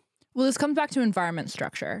distracted. Well, this comes back to environment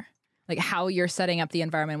structure, like how you're setting up the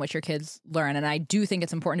environment in which your kids learn. And I do think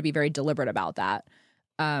it's important to be very deliberate about that,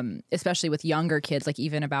 especially with younger kids, like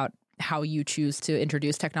even about how you choose to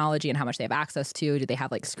introduce technology and how much they have access to. Do they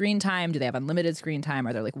have like screen time? Do they have unlimited screen time?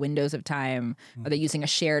 Are there like windows of time? Are they using a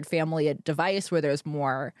shared family device where there's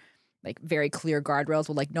more like very clear guardrails?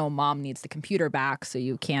 Well, like, no, mom needs the computer back, so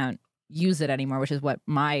you can't use it anymore, which is what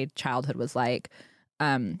my childhood was like.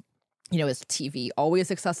 Is TV always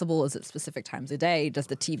accessible? Is it specific times a day? Does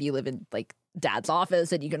the TV live in like dad's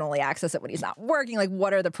office and you can only access it when he's not working? Like,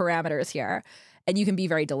 what are the parameters here? And you can be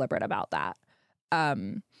very deliberate about that.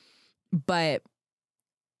 But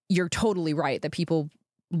you're totally right that people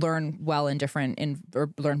learn well or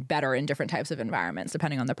learn better in different types of environments,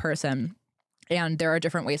 depending on the person. And there are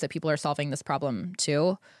different ways that people are solving this problem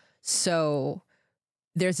too. So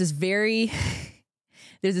there's this very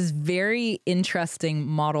interesting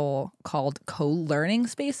model called co-learning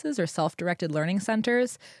spaces or self-directed learning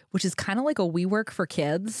centers, which is kind of like a WeWork for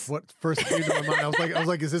kids. What first came to my mind? I was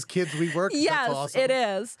like, is this kids WeWork? Yes, that's awesome. It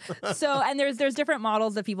is. So, and there's different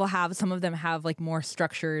models that people have. Some of them have like more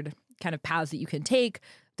structured kind of paths that you can take.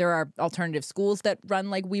 There are alternative schools that run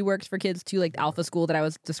like WeWorks for kids too, like the Alpha School that I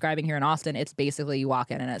was describing here in Austin. It's basically you walk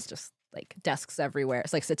in and it's just like desks everywhere.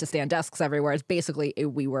 It's like sit-to-stand desks everywhere. It's basically a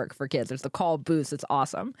WeWork for kids. There's the call booths. It's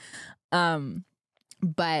awesome.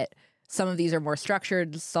 But some of these are more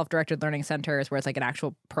structured, self-directed learning centers where it's like an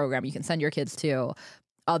actual program you can send your kids to.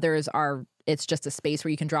 Others are, it's just a space where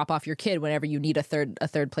you can drop off your kid whenever you need a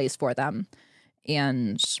third place for them.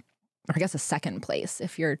 And, or I guess a second place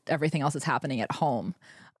if everything else is happening at home.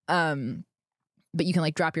 But you can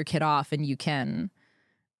like drop your kid off and you can,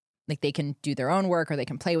 like they can do their own work or they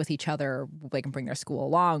can play with each other, they can bring their school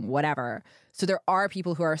along, whatever. So there are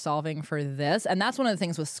people who are solving for this. And that's one of the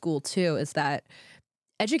things with school too, is that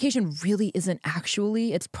education really isn't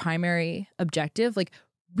actually its primary objective. Like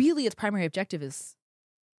really its primary objective is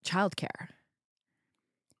childcare.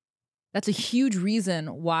 That's a huge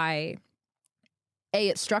reason why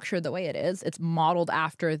it's structured the way it is. It's modeled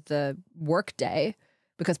after the workday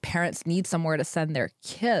because parents need somewhere to send their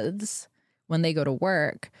kids when they go to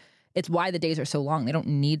work. It's why the days are so long. They don't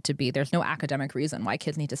need to be. There's no academic reason why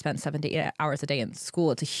kids need to spend 7 to 8 hours a day in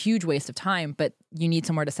school. It's a huge waste of time, but you need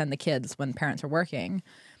somewhere to send the kids when parents are working.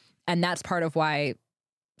 And that's part of why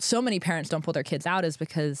so many parents don't pull their kids out, is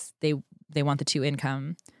because they want the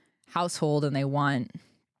 2-income household, and they want,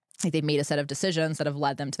 like, they've made a set of decisions that have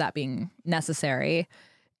led them to that being necessary.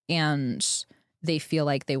 And they feel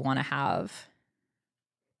like they want to have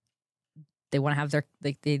their,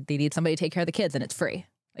 like, they need somebody to take care of the kids, and it's free.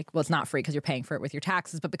 Like, well, it's not free because you're paying for it with your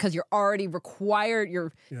taxes, but because you're already required,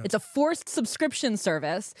 it's a forced subscription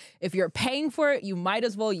service. If you're paying for it, you might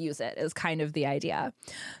as well use it, is kind of the idea.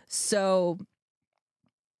 So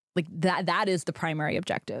like that is the primary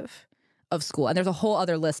objective of school. And there's a whole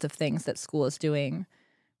other list of things that school is doing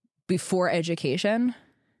before education.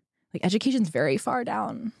 Like, education's very far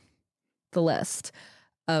down the list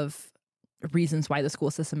of reasons why the school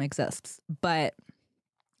system exists. But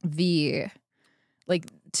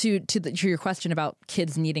to your question about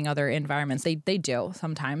kids needing other environments, they do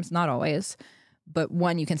sometimes, not always. But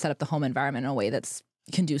one, you can set up the home environment in a way that's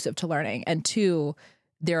conducive to learning. And two,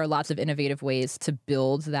 there are lots of innovative ways to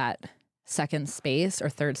build that second space or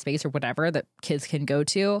third space or whatever that kids can go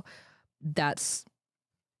to. It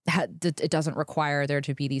doesn't require there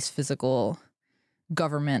to be these physical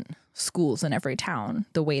government schools in every town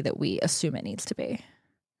the way that we assume it needs to be.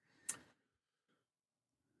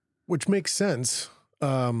 Which makes sense.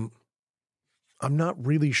 I'm not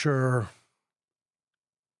really sure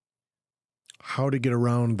how to get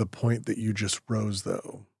around the point that you just rose,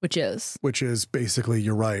 though. Which is basically,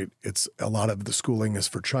 you're right. It's a lot of the schooling is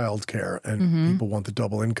for childcare, and people want the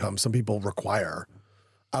double income. Some people require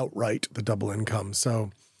outright the double income. So,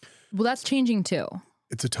 well, that's changing too.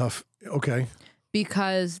 It's a tough, okay.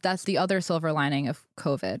 Because that's the other silver lining of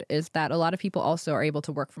COVID, is that a lot of people also are able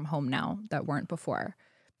to work from home now that weren't before.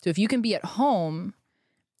 So if you can be at home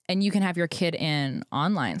and you can have your kid in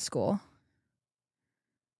online school,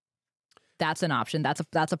 that's an option.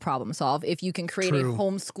 That's a problem solve. If you can create a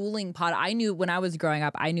homeschooling pod. I knew when I was growing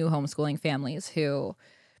up, I knew homeschooling families who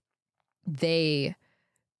they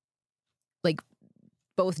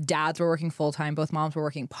both dads were working full-time, both moms were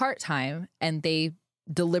working part-time, and they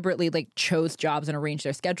deliberately like chose jobs and arranged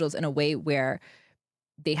their schedules in a way where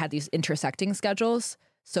they had these intersecting schedules.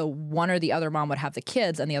 So one or the other mom would have the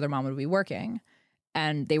kids and the other mom would be working.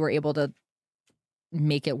 And they were able to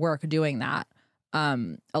make it work doing that.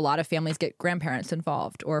 A lot of families get grandparents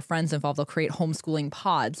involved or friends involved. They'll create homeschooling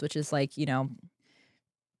pods, which is like,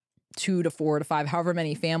 2 to 4 to 5, however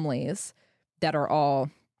many families that are all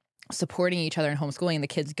supporting each other in homeschooling. And the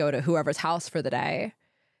kids go to whoever's house for the day,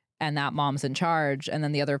 and that mom's in charge. And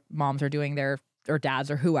then the other moms are doing or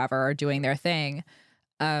dads or whoever are doing their thing.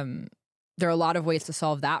 There are a lot of ways to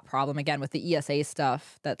solve that problem. Again, with the ESA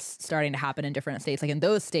stuff that's starting to happen in different states. Like in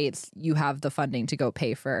those states, you have the funding to go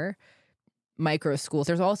pay for micro schools.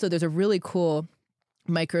 There's a really cool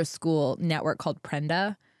micro school network called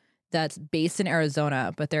Prenda that's based in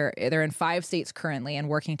Arizona, but they're in 5 states currently and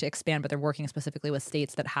working to expand, but they're working specifically with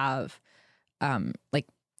states that have like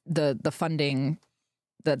the funding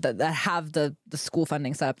that have the school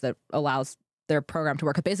funding set up that allows their program to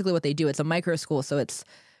work. But basically what they do, it's a micro school. So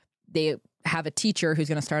they have a teacher who's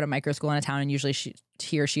going to start a micro school in a town, and usually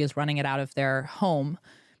he or she is running it out of their home.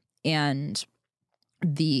 And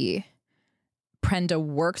the Prenda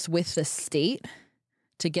works with the state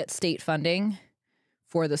to get state funding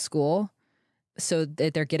for the school, so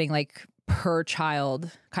that they're getting like per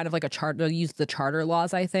child, kind of like a charter. They'll use the charter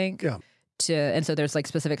laws, I think. Yeah. And so there's like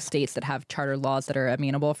specific states that have charter laws that are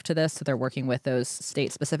amenable to this. So they're working with those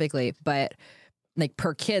states specifically. But like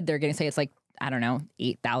per kid, they're going to say it's like, I don't know,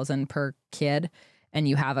 $8,000 per kid. And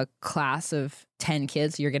you have a class of 10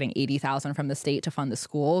 kids, so you're getting $80,000 from the state to fund the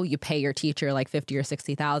school. You pay your teacher like $50,000 or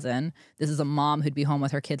 $60,000. This is a mom who'd be home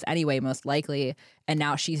with her kids anyway, most likely, and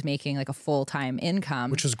now she's making like a full-time income,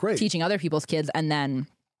 which is great, teaching other people's kids, and then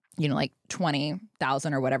like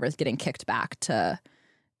 $20,000 or whatever is getting kicked back to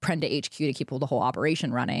Prenda HQ to keep the whole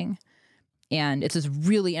operation running. And it's this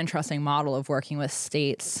really interesting model of working with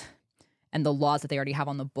states and the laws that they already have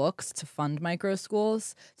on the books to fund micro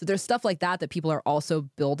schools. So there's stuff like that people are also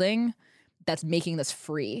building that's making this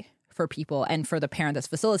free for people, and for the parent that's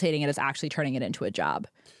facilitating it is actually turning it into a job.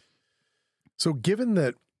 So given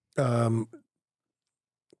that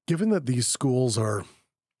these schools are,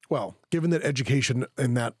 given that education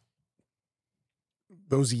in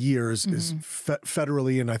those years is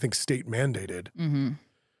federally and I think state mandated,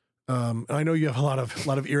 I know you have a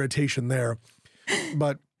lot of irritation there,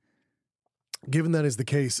 but given that is the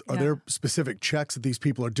case, are there specific checks that these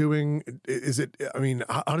people are doing?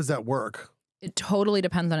 How does that work? It totally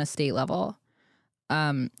depends on a state level.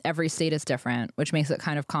 Every state is different, which makes it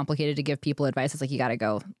kind of complicated to give people advice. It's like, you got to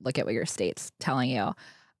go look at what your state's telling you.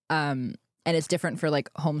 And it's different for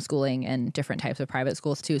like homeschooling and different types of private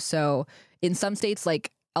schools too. So in some states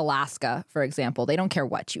like Alaska, for example, they don't care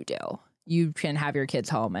what you do. You can have your kids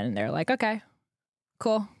home and they're like, okay,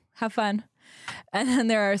 cool, have fun. And then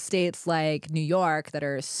there are states like New York that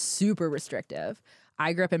are super restrictive.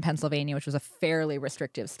 I grew up in Pennsylvania, which was a fairly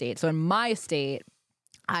restrictive state. So in my state,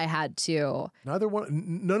 I had to...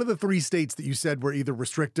 None of the 3 states that you said were either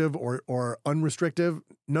restrictive or unrestrictive,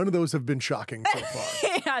 none of those have been shocking so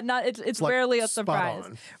far. It's like rarely a surprise.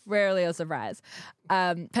 Rarely a surprise.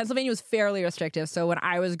 Pennsylvania was fairly restrictive. So when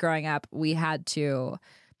I was growing up, we had to...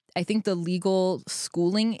 I think the legal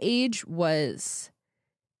schooling age was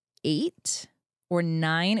 8 or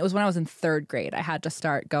 9. It was when I was in 3rd grade. I had to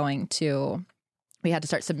start we had to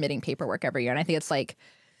start submitting paperwork every year. And I think it's like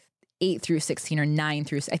 8 through 16 or 9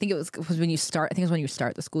 through, I think it was when you start, I think it was when you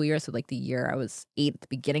start the school year. So like the year I was 8 at the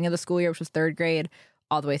beginning of the school year, which was 3rd grade,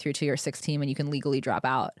 all the way through to your 16 when you can legally drop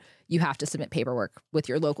out. You have to submit paperwork with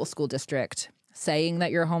your local school district saying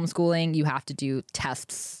that you're homeschooling. You have to do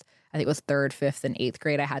tests. I think it was 3rd, 5th, and 8th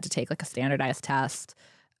grade. I had to take like a standardized test.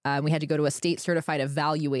 We had to go to a state certified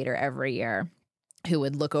evaluator every year who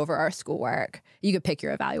would look over our schoolwork. You could pick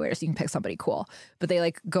your evaluator, so you can pick somebody cool. But they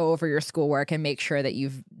like go over your schoolwork and make sure that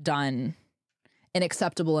you've done an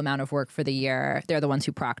acceptable amount of work for the year. They're the ones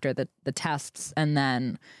who proctor the tests, and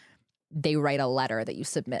then they write a letter that you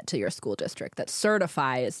submit to your school district that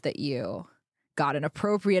certifies that you got an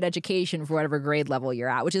appropriate education for whatever grade level you're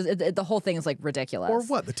at, which is the whole thing is like ridiculous. Or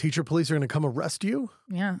what? The teacher police are going to come arrest you?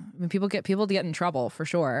 Yeah. I mean, people get in trouble for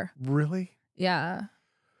sure. Really? Yeah.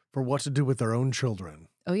 For what to do with their own children?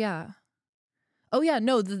 Oh, yeah.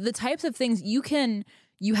 No, the types of things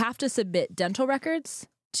you have to submit dental records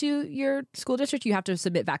to your school district. You have to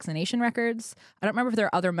submit vaccination records. I don't remember if there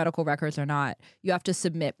are other medical records or not. You have to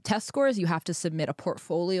submit test scores. You have to submit a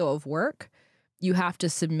portfolio of work. You have to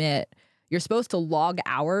submit, you're supposed to log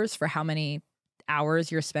hours for how many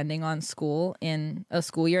hours you're spending on school in a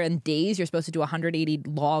school year and days. You're supposed to do 180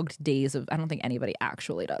 logged days of, I don't think anybody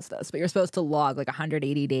actually does this, but you're supposed to log like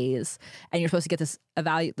 180 days and you're supposed to get this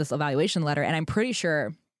evaluation letter. And I'm pretty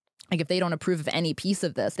sure like if they don't approve of any piece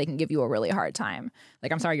of this, they can give you a really hard time.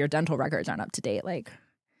 Like, I'm sorry, your dental records aren't up to date. Like,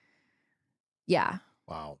 yeah.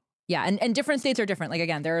 Wow. Yeah. And different states are different. Like,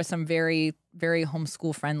 again, there are some very, very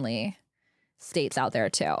homeschool friendly states out there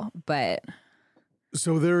too. But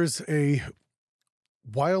so there's a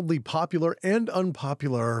wildly popular and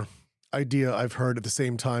unpopular idea I've heard at the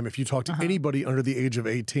same time. If you talk to anybody under the age of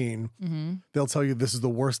 18, they'll tell you this is the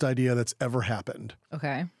worst idea that's ever happened.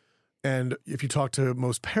 Okay. And if you talk to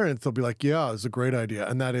most parents, they'll be like, yeah, it's a great idea.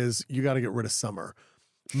 And that is, you got to get rid of summer.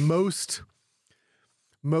 Most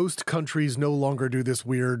countries no longer do this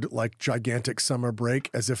weird, like, gigantic summer break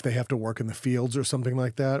as if they have to work in the fields or something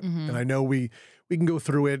like that. And I know we can go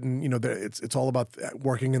through it, and, you know, it's all about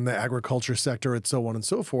working in the agriculture sector and so on and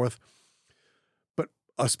so forth. But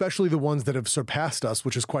especially the ones that have surpassed us,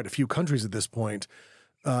 which is quite a few countries at this point,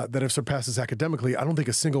 that have surpassed us academically, I don't think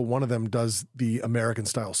a single one of them does the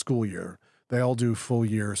American-style school year. They all do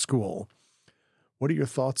full-year school. What are your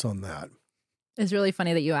thoughts on that? It's really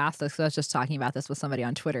funny that you asked this because I was just talking about this with somebody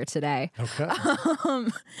on Twitter today. Okay.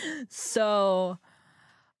 So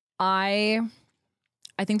I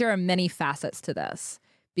think there are many facets to this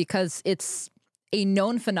because it's a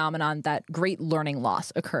known phenomenon that great learning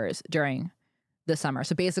loss occurs during the summer.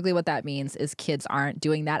 So basically what that means is kids aren't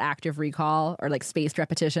doing that active recall or like spaced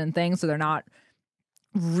repetition thing. So they're not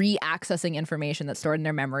re-accessing information that's stored in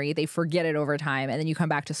their memory. They forget it over time. And then you come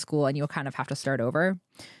back to school and you'll kind of have to start over.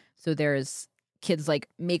 So there's kids like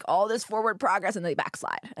make all this forward progress and they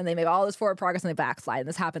backslide. And they make all this forward progress and they backslide. And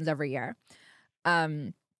this happens every year.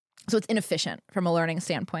 So it's inefficient from a learning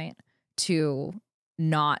standpoint to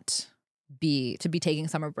be taking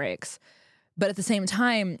summer breaks. But at the same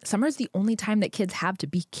time, summer is the only time that kids have to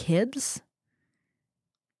be kids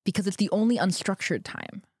because it's the only unstructured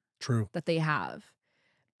time that they have.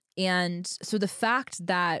 And so the fact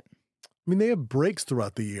that they have breaks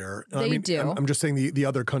throughout the year. They do. I'm just saying the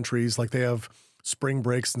other countries, like, they have spring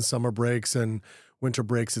breaks and summer breaks and winter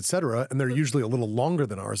breaks, et cetera, and they're usually a little longer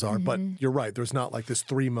than ours are. But you're right. There's not like this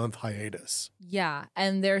 3-month hiatus. Yeah.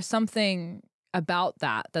 And there's something about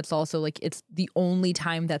that's also like it's the only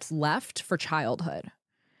time that's left for childhood.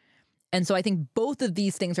 And so I think both of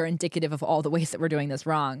these things are indicative of all the ways that we're doing this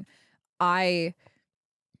wrong. I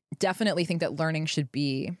definitely think that learning should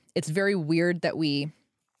be, it's very weird that we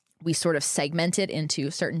sort of segment it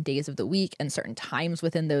into certain days of the week and certain times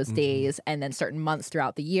within those days and then certain months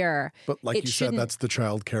throughout the year. But like you said, that's the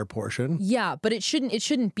childcare portion. Yeah, but it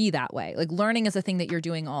shouldn't be that way. Like, learning is a thing that you're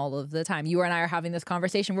doing all of the time. You and I are having this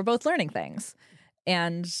conversation. We're both learning things.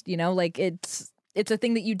 And, you know, like it's a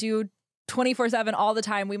thing that you do 24/7 all the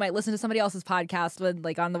time. We might listen to somebody else's podcast with,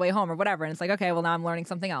 like, on the way home or whatever. And it's like, okay, well, now I'm learning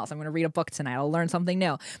something else. I'm going to read a book tonight. I'll learn something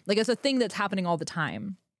new. Like, it's a thing that's happening all the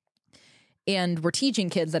time. And we're teaching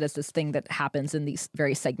kids that it's this thing that happens in these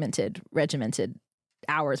very segmented, regimented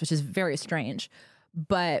hours, which is very strange.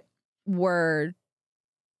 But we're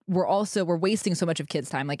wasting so much of kids'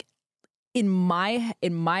 time. Like, in my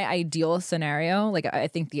ideal scenario, like, I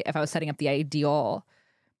think if I was setting up the ideal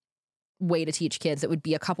way to teach kids, it would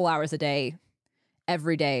be a couple hours a day,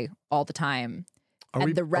 every day, all the time.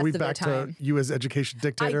 The rest of their time. Are we back to you as education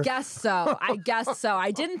dictator? I guess so.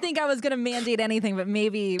 I didn't think I was going to mandate anything, but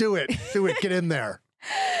maybe. Do it. Get in there.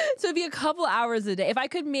 So it'd be a couple hours a day. If I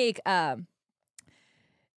could make, if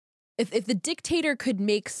the dictator could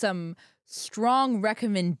make some strong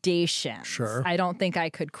recommendations. Sure. I don't think I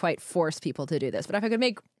could quite force people to do this, but if I could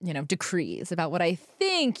make, decrees about what I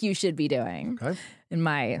think you should be doing, okay, in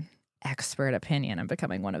my expert opinion, I'm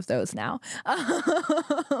becoming one of those now.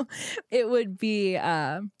 It would be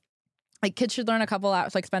like, kids should learn a couple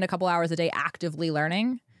hours, like, spend a couple hours a day actively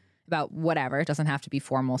learning about whatever. It doesn't have to be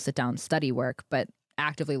formal sit down study work, but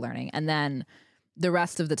actively learning. And then the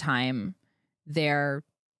rest of the time they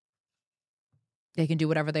can do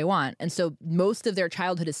whatever they want. And so most of their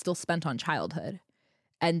childhood is still spent on childhood.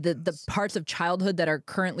 And the parts of childhood that are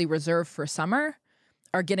currently reserved for summer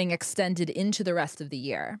are getting extended into the rest of the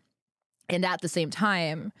year. And at the same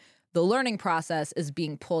time, the learning process is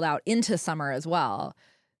being pulled out into summer as well,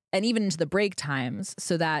 and even into the break times,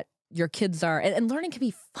 so that your kids are, and learning can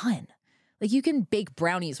be fun. Like, you can bake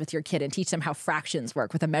brownies with your kid and teach them how fractions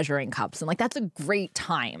work with a measuring cups. And, like, that's a great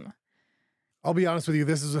time. I'll be honest with you.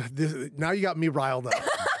 This now you got me riled up.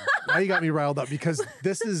 Now you got me riled up because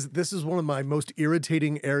this is one of my most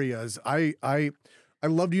irritating areas. I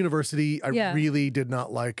loved university. I really did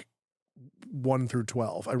not like 1 through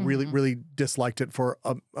 12. I really, really disliked it for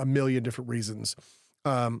a million different reasons.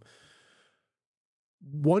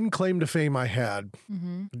 One claim to fame I had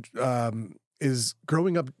is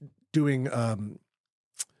growing up doing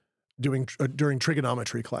during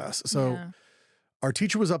trigonometry class. So our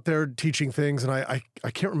teacher was up there teaching things, and I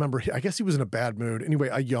can't remember. I guess he was in a bad mood. Anyway,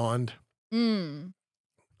 I yawned. Oh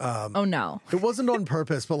no! It wasn't on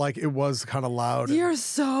purpose, but like it was kind of loud. You're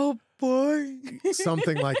so boring.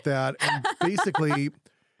 Something like that. And basically,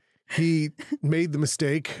 he made the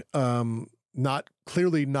mistake. Not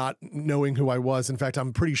knowing who I was. In fact,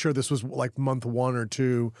 I'm pretty sure this was like month 1 or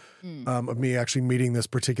 2 of me actually meeting this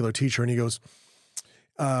particular teacher. And he goes,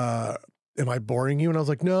 am I boring you? And I was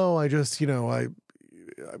like, no, I just,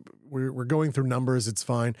 we're going through numbers. It's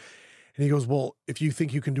fine. And he goes, well, if you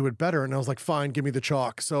think you can do it better. And I was like, fine, give me the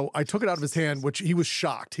chalk. So I took it out of his hand, which he was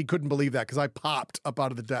shocked. He couldn't believe that because I popped up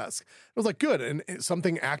out of the desk. I was like, good. And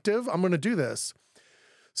something active, I'm going to do this.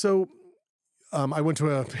 So I went to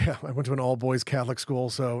an all boys Catholic school,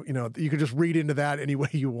 so you could just read into that any way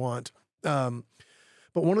you want. But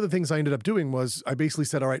one of the things I ended up doing was I basically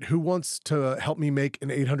said, all right, who wants to help me make an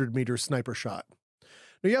 800-meter sniper shot?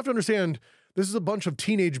 Now you have to understand, this is a bunch of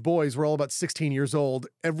teenage boys. We're all about 16 years old.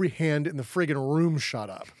 Every hand in the friggin' room shot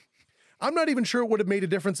up. I'm not even sure it would have made a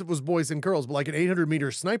difference if it was boys and girls, but like an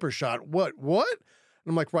 800-meter sniper shot, what? And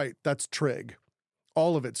I'm like, right, that's trig.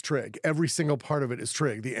 All of it's trig. Every single part of it is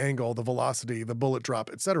trig. The angle, the velocity, the bullet drop,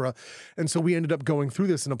 etc. And so we ended up going through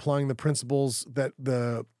this and applying the principles that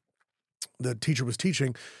the teacher was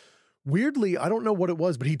teaching. Weirdly, I don't know what it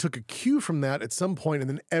was, but he took a cue from that at some point, and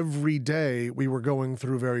then every day we were going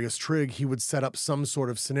through various trig, he would set up some sort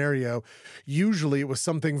of scenario. Usually it was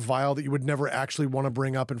something vile that you would never actually want to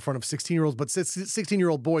bring up in front of 16-year-olds, but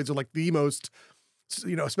 16-year-old boys are like the most,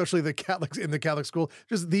 especially the Catholics in the Catholic school,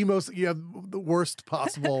 just the most, the worst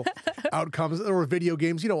possible outcomes. There were video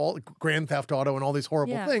games, all Grand Theft Auto and all these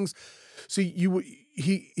horrible things. So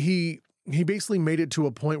he basically made it to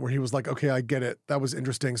a point where he was like, okay, I get it. That was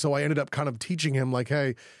interesting. So I ended up kind of teaching him like,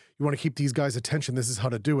 hey, you want to keep these guys' attention. This is how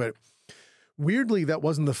to do it. Weirdly, that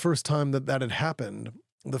wasn't the first time that had happened.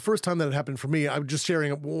 The first time that it happened for me, I'm just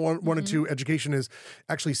sharing one and two education is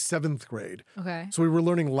actually 7th grade. Okay. So we were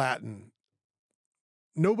learning Latin.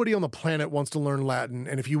 Nobody on the planet wants to learn Latin.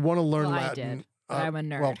 And if you want to learn Latin, I did. I'm a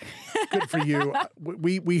nerd. Well, good for you.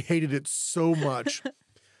 We hated it so much.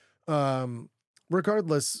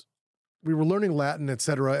 Regardless, we were learning Latin,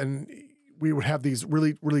 etc., and we would have these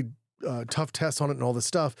really, really tough tests on it and all this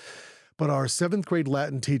stuff. But our 7th grade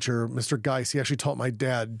Latin teacher, Mr. Geis, he actually taught my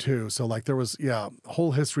dad too. So like there was,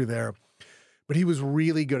 whole history there. But he was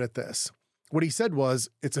really good at this. What he said was,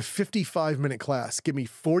 it's a 55-minute class. Give me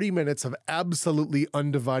 40 minutes of absolutely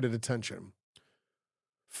undivided attention.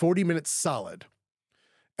 40 minutes solid.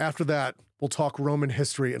 After that, we'll talk Roman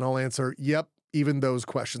history and I'll answer, yep, even those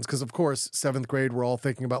questions. Because of course, 7th grade, we're all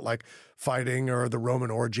thinking about like fighting or the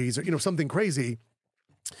Roman orgies or, something crazy.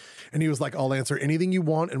 And he was like, I'll answer anything you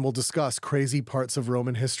want and we'll discuss crazy parts of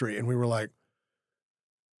Roman history. And we were like,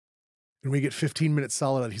 and we get 15 minutes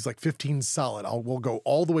solid. He's like, 15 solid. We'll go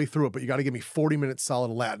all the way through it, but you got to give me 40 minutes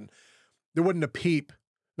solid of Latin. There wasn't a peep,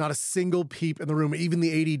 not a single peep in the room. Even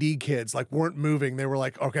the ADD kids like weren't moving. They were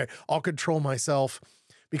like, okay, I'll control myself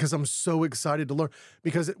because I'm so excited to learn.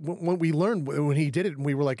 Because when we learned, when he did it and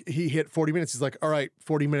we were like, he hit 40 minutes. He's like, all right,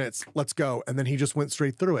 40 minutes, let's go. And then he just went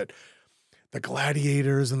straight through it. The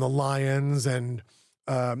gladiators and the lions and,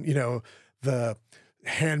 the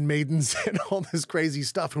handmaidens and all this crazy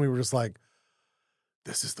stuff. And we were just like,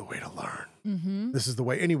 this is the way to learn. Mm-hmm. This is the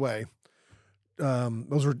way. Anyway,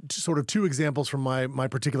 those were sort of 2 examples from my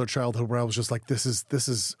particular childhood where I was just like, this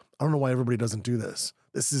is, I don't know why everybody doesn't do this.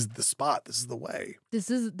 This is the spot. This is the way.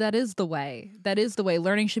 That is the way. That is the way.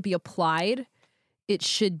 Learning should be applied. It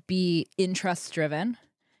should be interest driven.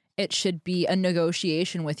 It should be a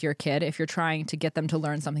negotiation with your kid if you're trying to get them to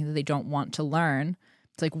learn something that they don't want to learn.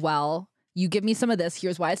 It's like, well, you give me some of this.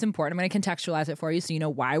 Here's why it's important. I'm going to contextualize it for you so you know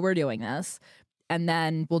why we're doing this. And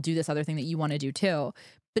then we'll do this other thing that you want to do too.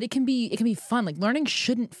 But it can be fun. Like learning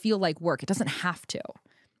shouldn't feel like work. It doesn't have to.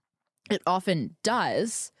 It often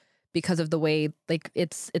does because of the way like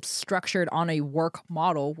it's structured on a work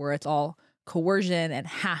model where it's all coercion and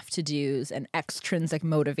have to do's and extrinsic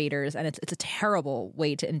motivators. And it's a terrible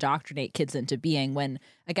way to indoctrinate kids into being when,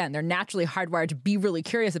 again, they're naturally hardwired to be really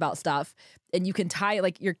curious about stuff. And you can tie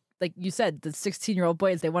like you said, the 16-year-old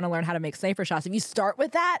boys, they want to learn how to make sniper shots. If you start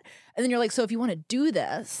with that, and then you're like, so if you want to do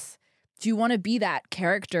this, do you want to be that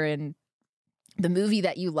character in the movie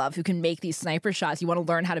that you love who can make these sniper shots? You want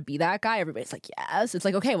to learn how to be that guy? Everybody's like, yes. It's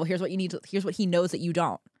like, okay, well, here's what you need. Here's what he knows that you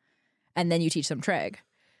don't. And then you teach them trig.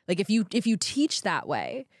 Like if you teach that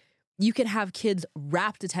way, you can have kids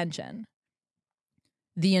rapt attention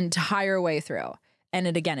the entire way through. And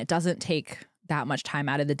it doesn't take that much time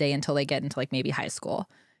out of the day until they get into like maybe high school.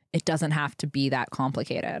 It doesn't have to be that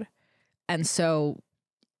complicated. And so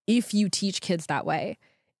if you teach kids that way,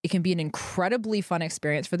 it can be an incredibly fun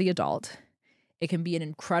experience for the adult. It can be an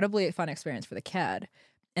incredibly fun experience for the kid.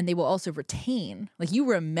 And they will also retain, like you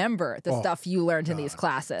remember the stuff you learned in these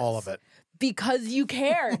classes. All of it. Because you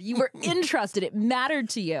cared. You were interested. It mattered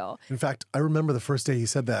to you. In fact, I remember the first day he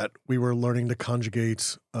said that, we were learning to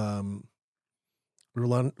conjugate, learning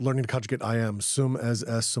to conjugate I am, sum as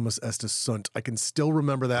est, sumus est is sunt. I can still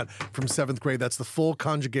remember that from 7th grade. That's the full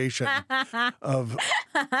conjugation of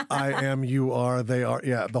I am, you are, they are.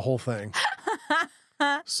 Yeah, the whole thing.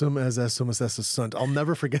 Sum as est, sumus est is sunt. I'll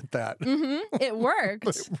never forget that. It worked.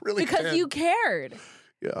 It really because you cared.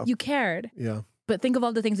 Yeah. You cared. Yeah. But think of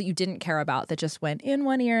all the things that you didn't care about that just went in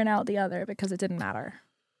one ear and out the other because it didn't matter.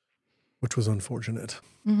 Which was unfortunate.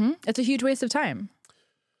 It's a huge waste of time.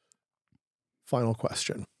 Final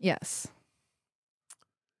question. Yes.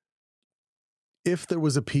 If there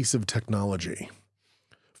was a piece of technology,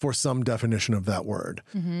 for some definition of that word,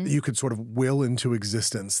 that you could sort of will into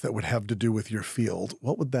existence that would have to do with your field,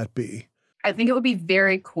 what would that be? I think it would be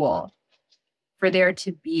very cool for there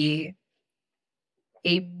to be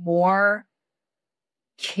a more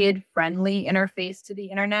kid-friendly interface to the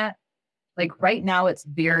internet. Like right now, it's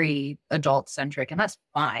very adult-centric, and that's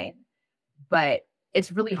fine. But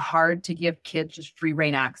it's really hard to give kids just free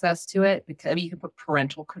reign access to it because you can put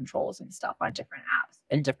parental controls and stuff on different apps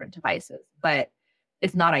and different devices, but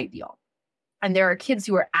it's not ideal. And there are kids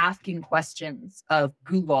who are asking questions of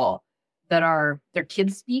Google that are their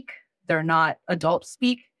kids speak, they're not adult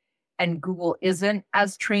speak, and Google isn't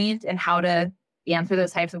as trained in how to answer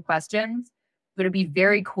those types of questions. But it'd be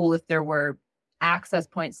very cool if there were access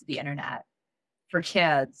points to the internet for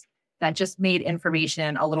kids that just made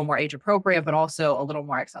information a little more age appropriate, but also a little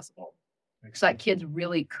more accessible. So that kids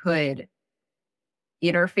really could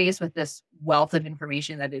interface with this wealth of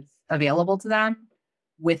information that is available to them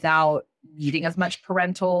without needing as much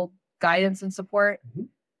parental guidance and support.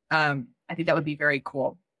 I think that would be very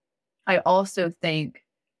cool. I also think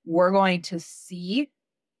we're going to see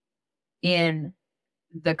in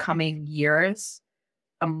the coming years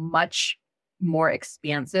a much more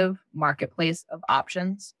expansive marketplace of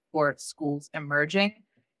options for schools emerging.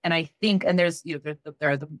 And I think, and there's, there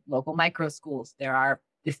are the local micro schools. There are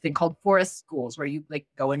this thing called forest schools where you like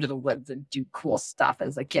go into the woods and do cool stuff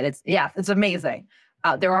as a kid. It's amazing.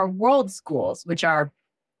 There are world schools, which are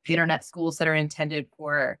internet schools that are intended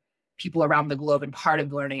for people around the globe. And part of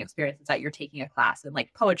the learning experience is that you're taking a class in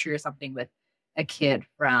like poetry or something with a kid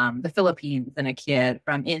from the Philippines and a kid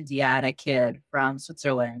from India and a kid from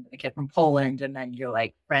Switzerland and a kid from Poland. And then you're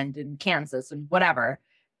like friend in Kansas and whatever.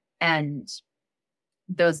 And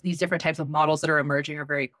these different types of models that are emerging are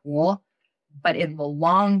very cool. But in the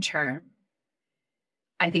long term,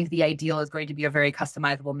 I think the ideal is going to be a very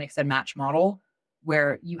customizable mix and match model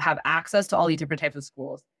where you have access to all these different types of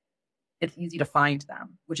schools. It's easy to find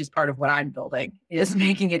them, which is part of what I'm building, is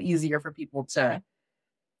making it easier for people to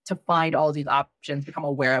find all these options, become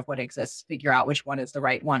aware of what exists, figure out which one is the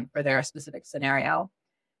right one for their specific scenario.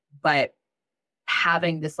 But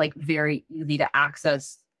having this like very easy to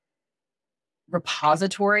access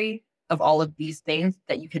repository of all of these things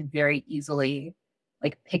that you can very easily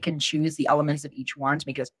like pick and choose the elements of each one to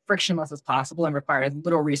make it as frictionless as possible and require as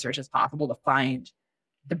little research as possible to find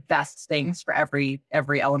the best things for every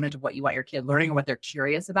element of what you want your kid learning and what they're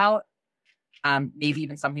curious about. Maybe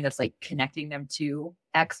even something that's like connecting them to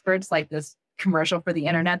experts, like this commercial for the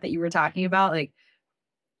internet that you were talking about, like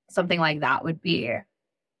something like that would be,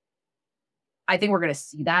 I think we're going to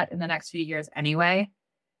see that in the next few years anyway.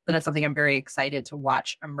 But that's something I'm very excited to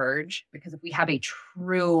watch emerge, because if we have a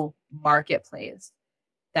true marketplace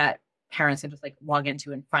that parents can just like log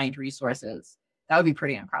into and find resources, that would be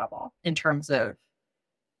pretty incredible in terms of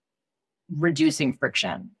reducing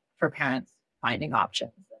friction for parents finding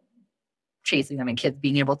options and chasing them, and kids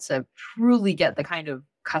being able to truly get the kind of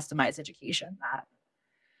customized education that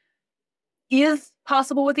is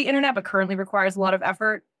possible with the internet, but currently requires a lot of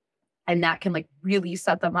effort. And that can like really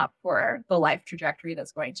set them up for the life trajectory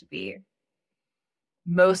that's going to be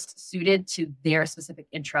most suited to their specific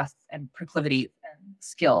interests and proclivities and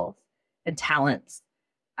skills and talents,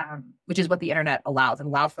 which is what the internet allows, and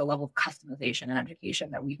allows for a level of customization and education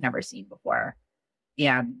that we've never seen before.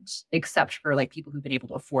 And except for like people who've been able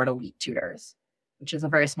to afford elite tutors, which is a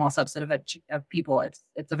very small subset of people, it's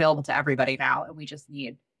available to everybody now. And we just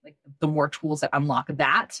need like the more tools that unlock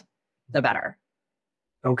that, the better.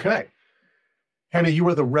 Okay. Hannah, you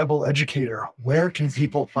are the Rebel Educator. Where can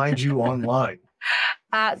people find you online?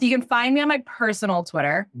 So you can find me on my personal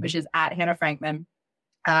Twitter, which is at Hannah Frankman.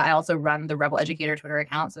 I also run the Rebel Educator Twitter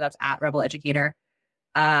account, so that's at Rebel Educator.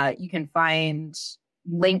 You can find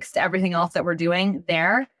links to everything else that we're doing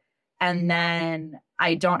there. And then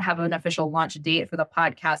I don't have an official launch date for the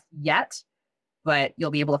podcast yet, but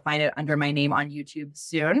you'll be able to find it under my name on YouTube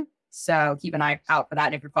soon. So keep an eye out for that.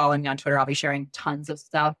 And if you're following me on Twitter, I'll be sharing tons of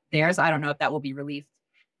stuff there. So I don't know if that will be released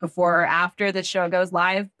before or after the show goes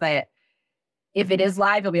live, but if it is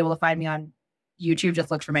live, you'll be able to find me on YouTube. Just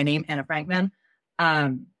look for my name, Hannah Frankman.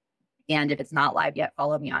 And if it's not live yet,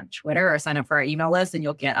 follow me on Twitter or sign up for our email list and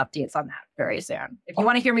you'll get updates on that very soon. If you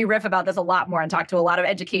want to hear me riff about this a lot more and talk to a lot of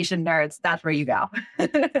education nerds, that's where you go.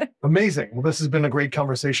 Amazing. Well, this has been a great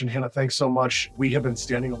conversation, Hannah. Thanks so much. We have been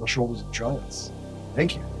standing on the shoulders of giants.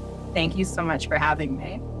 Thank you. Thank you so much for having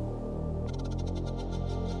me.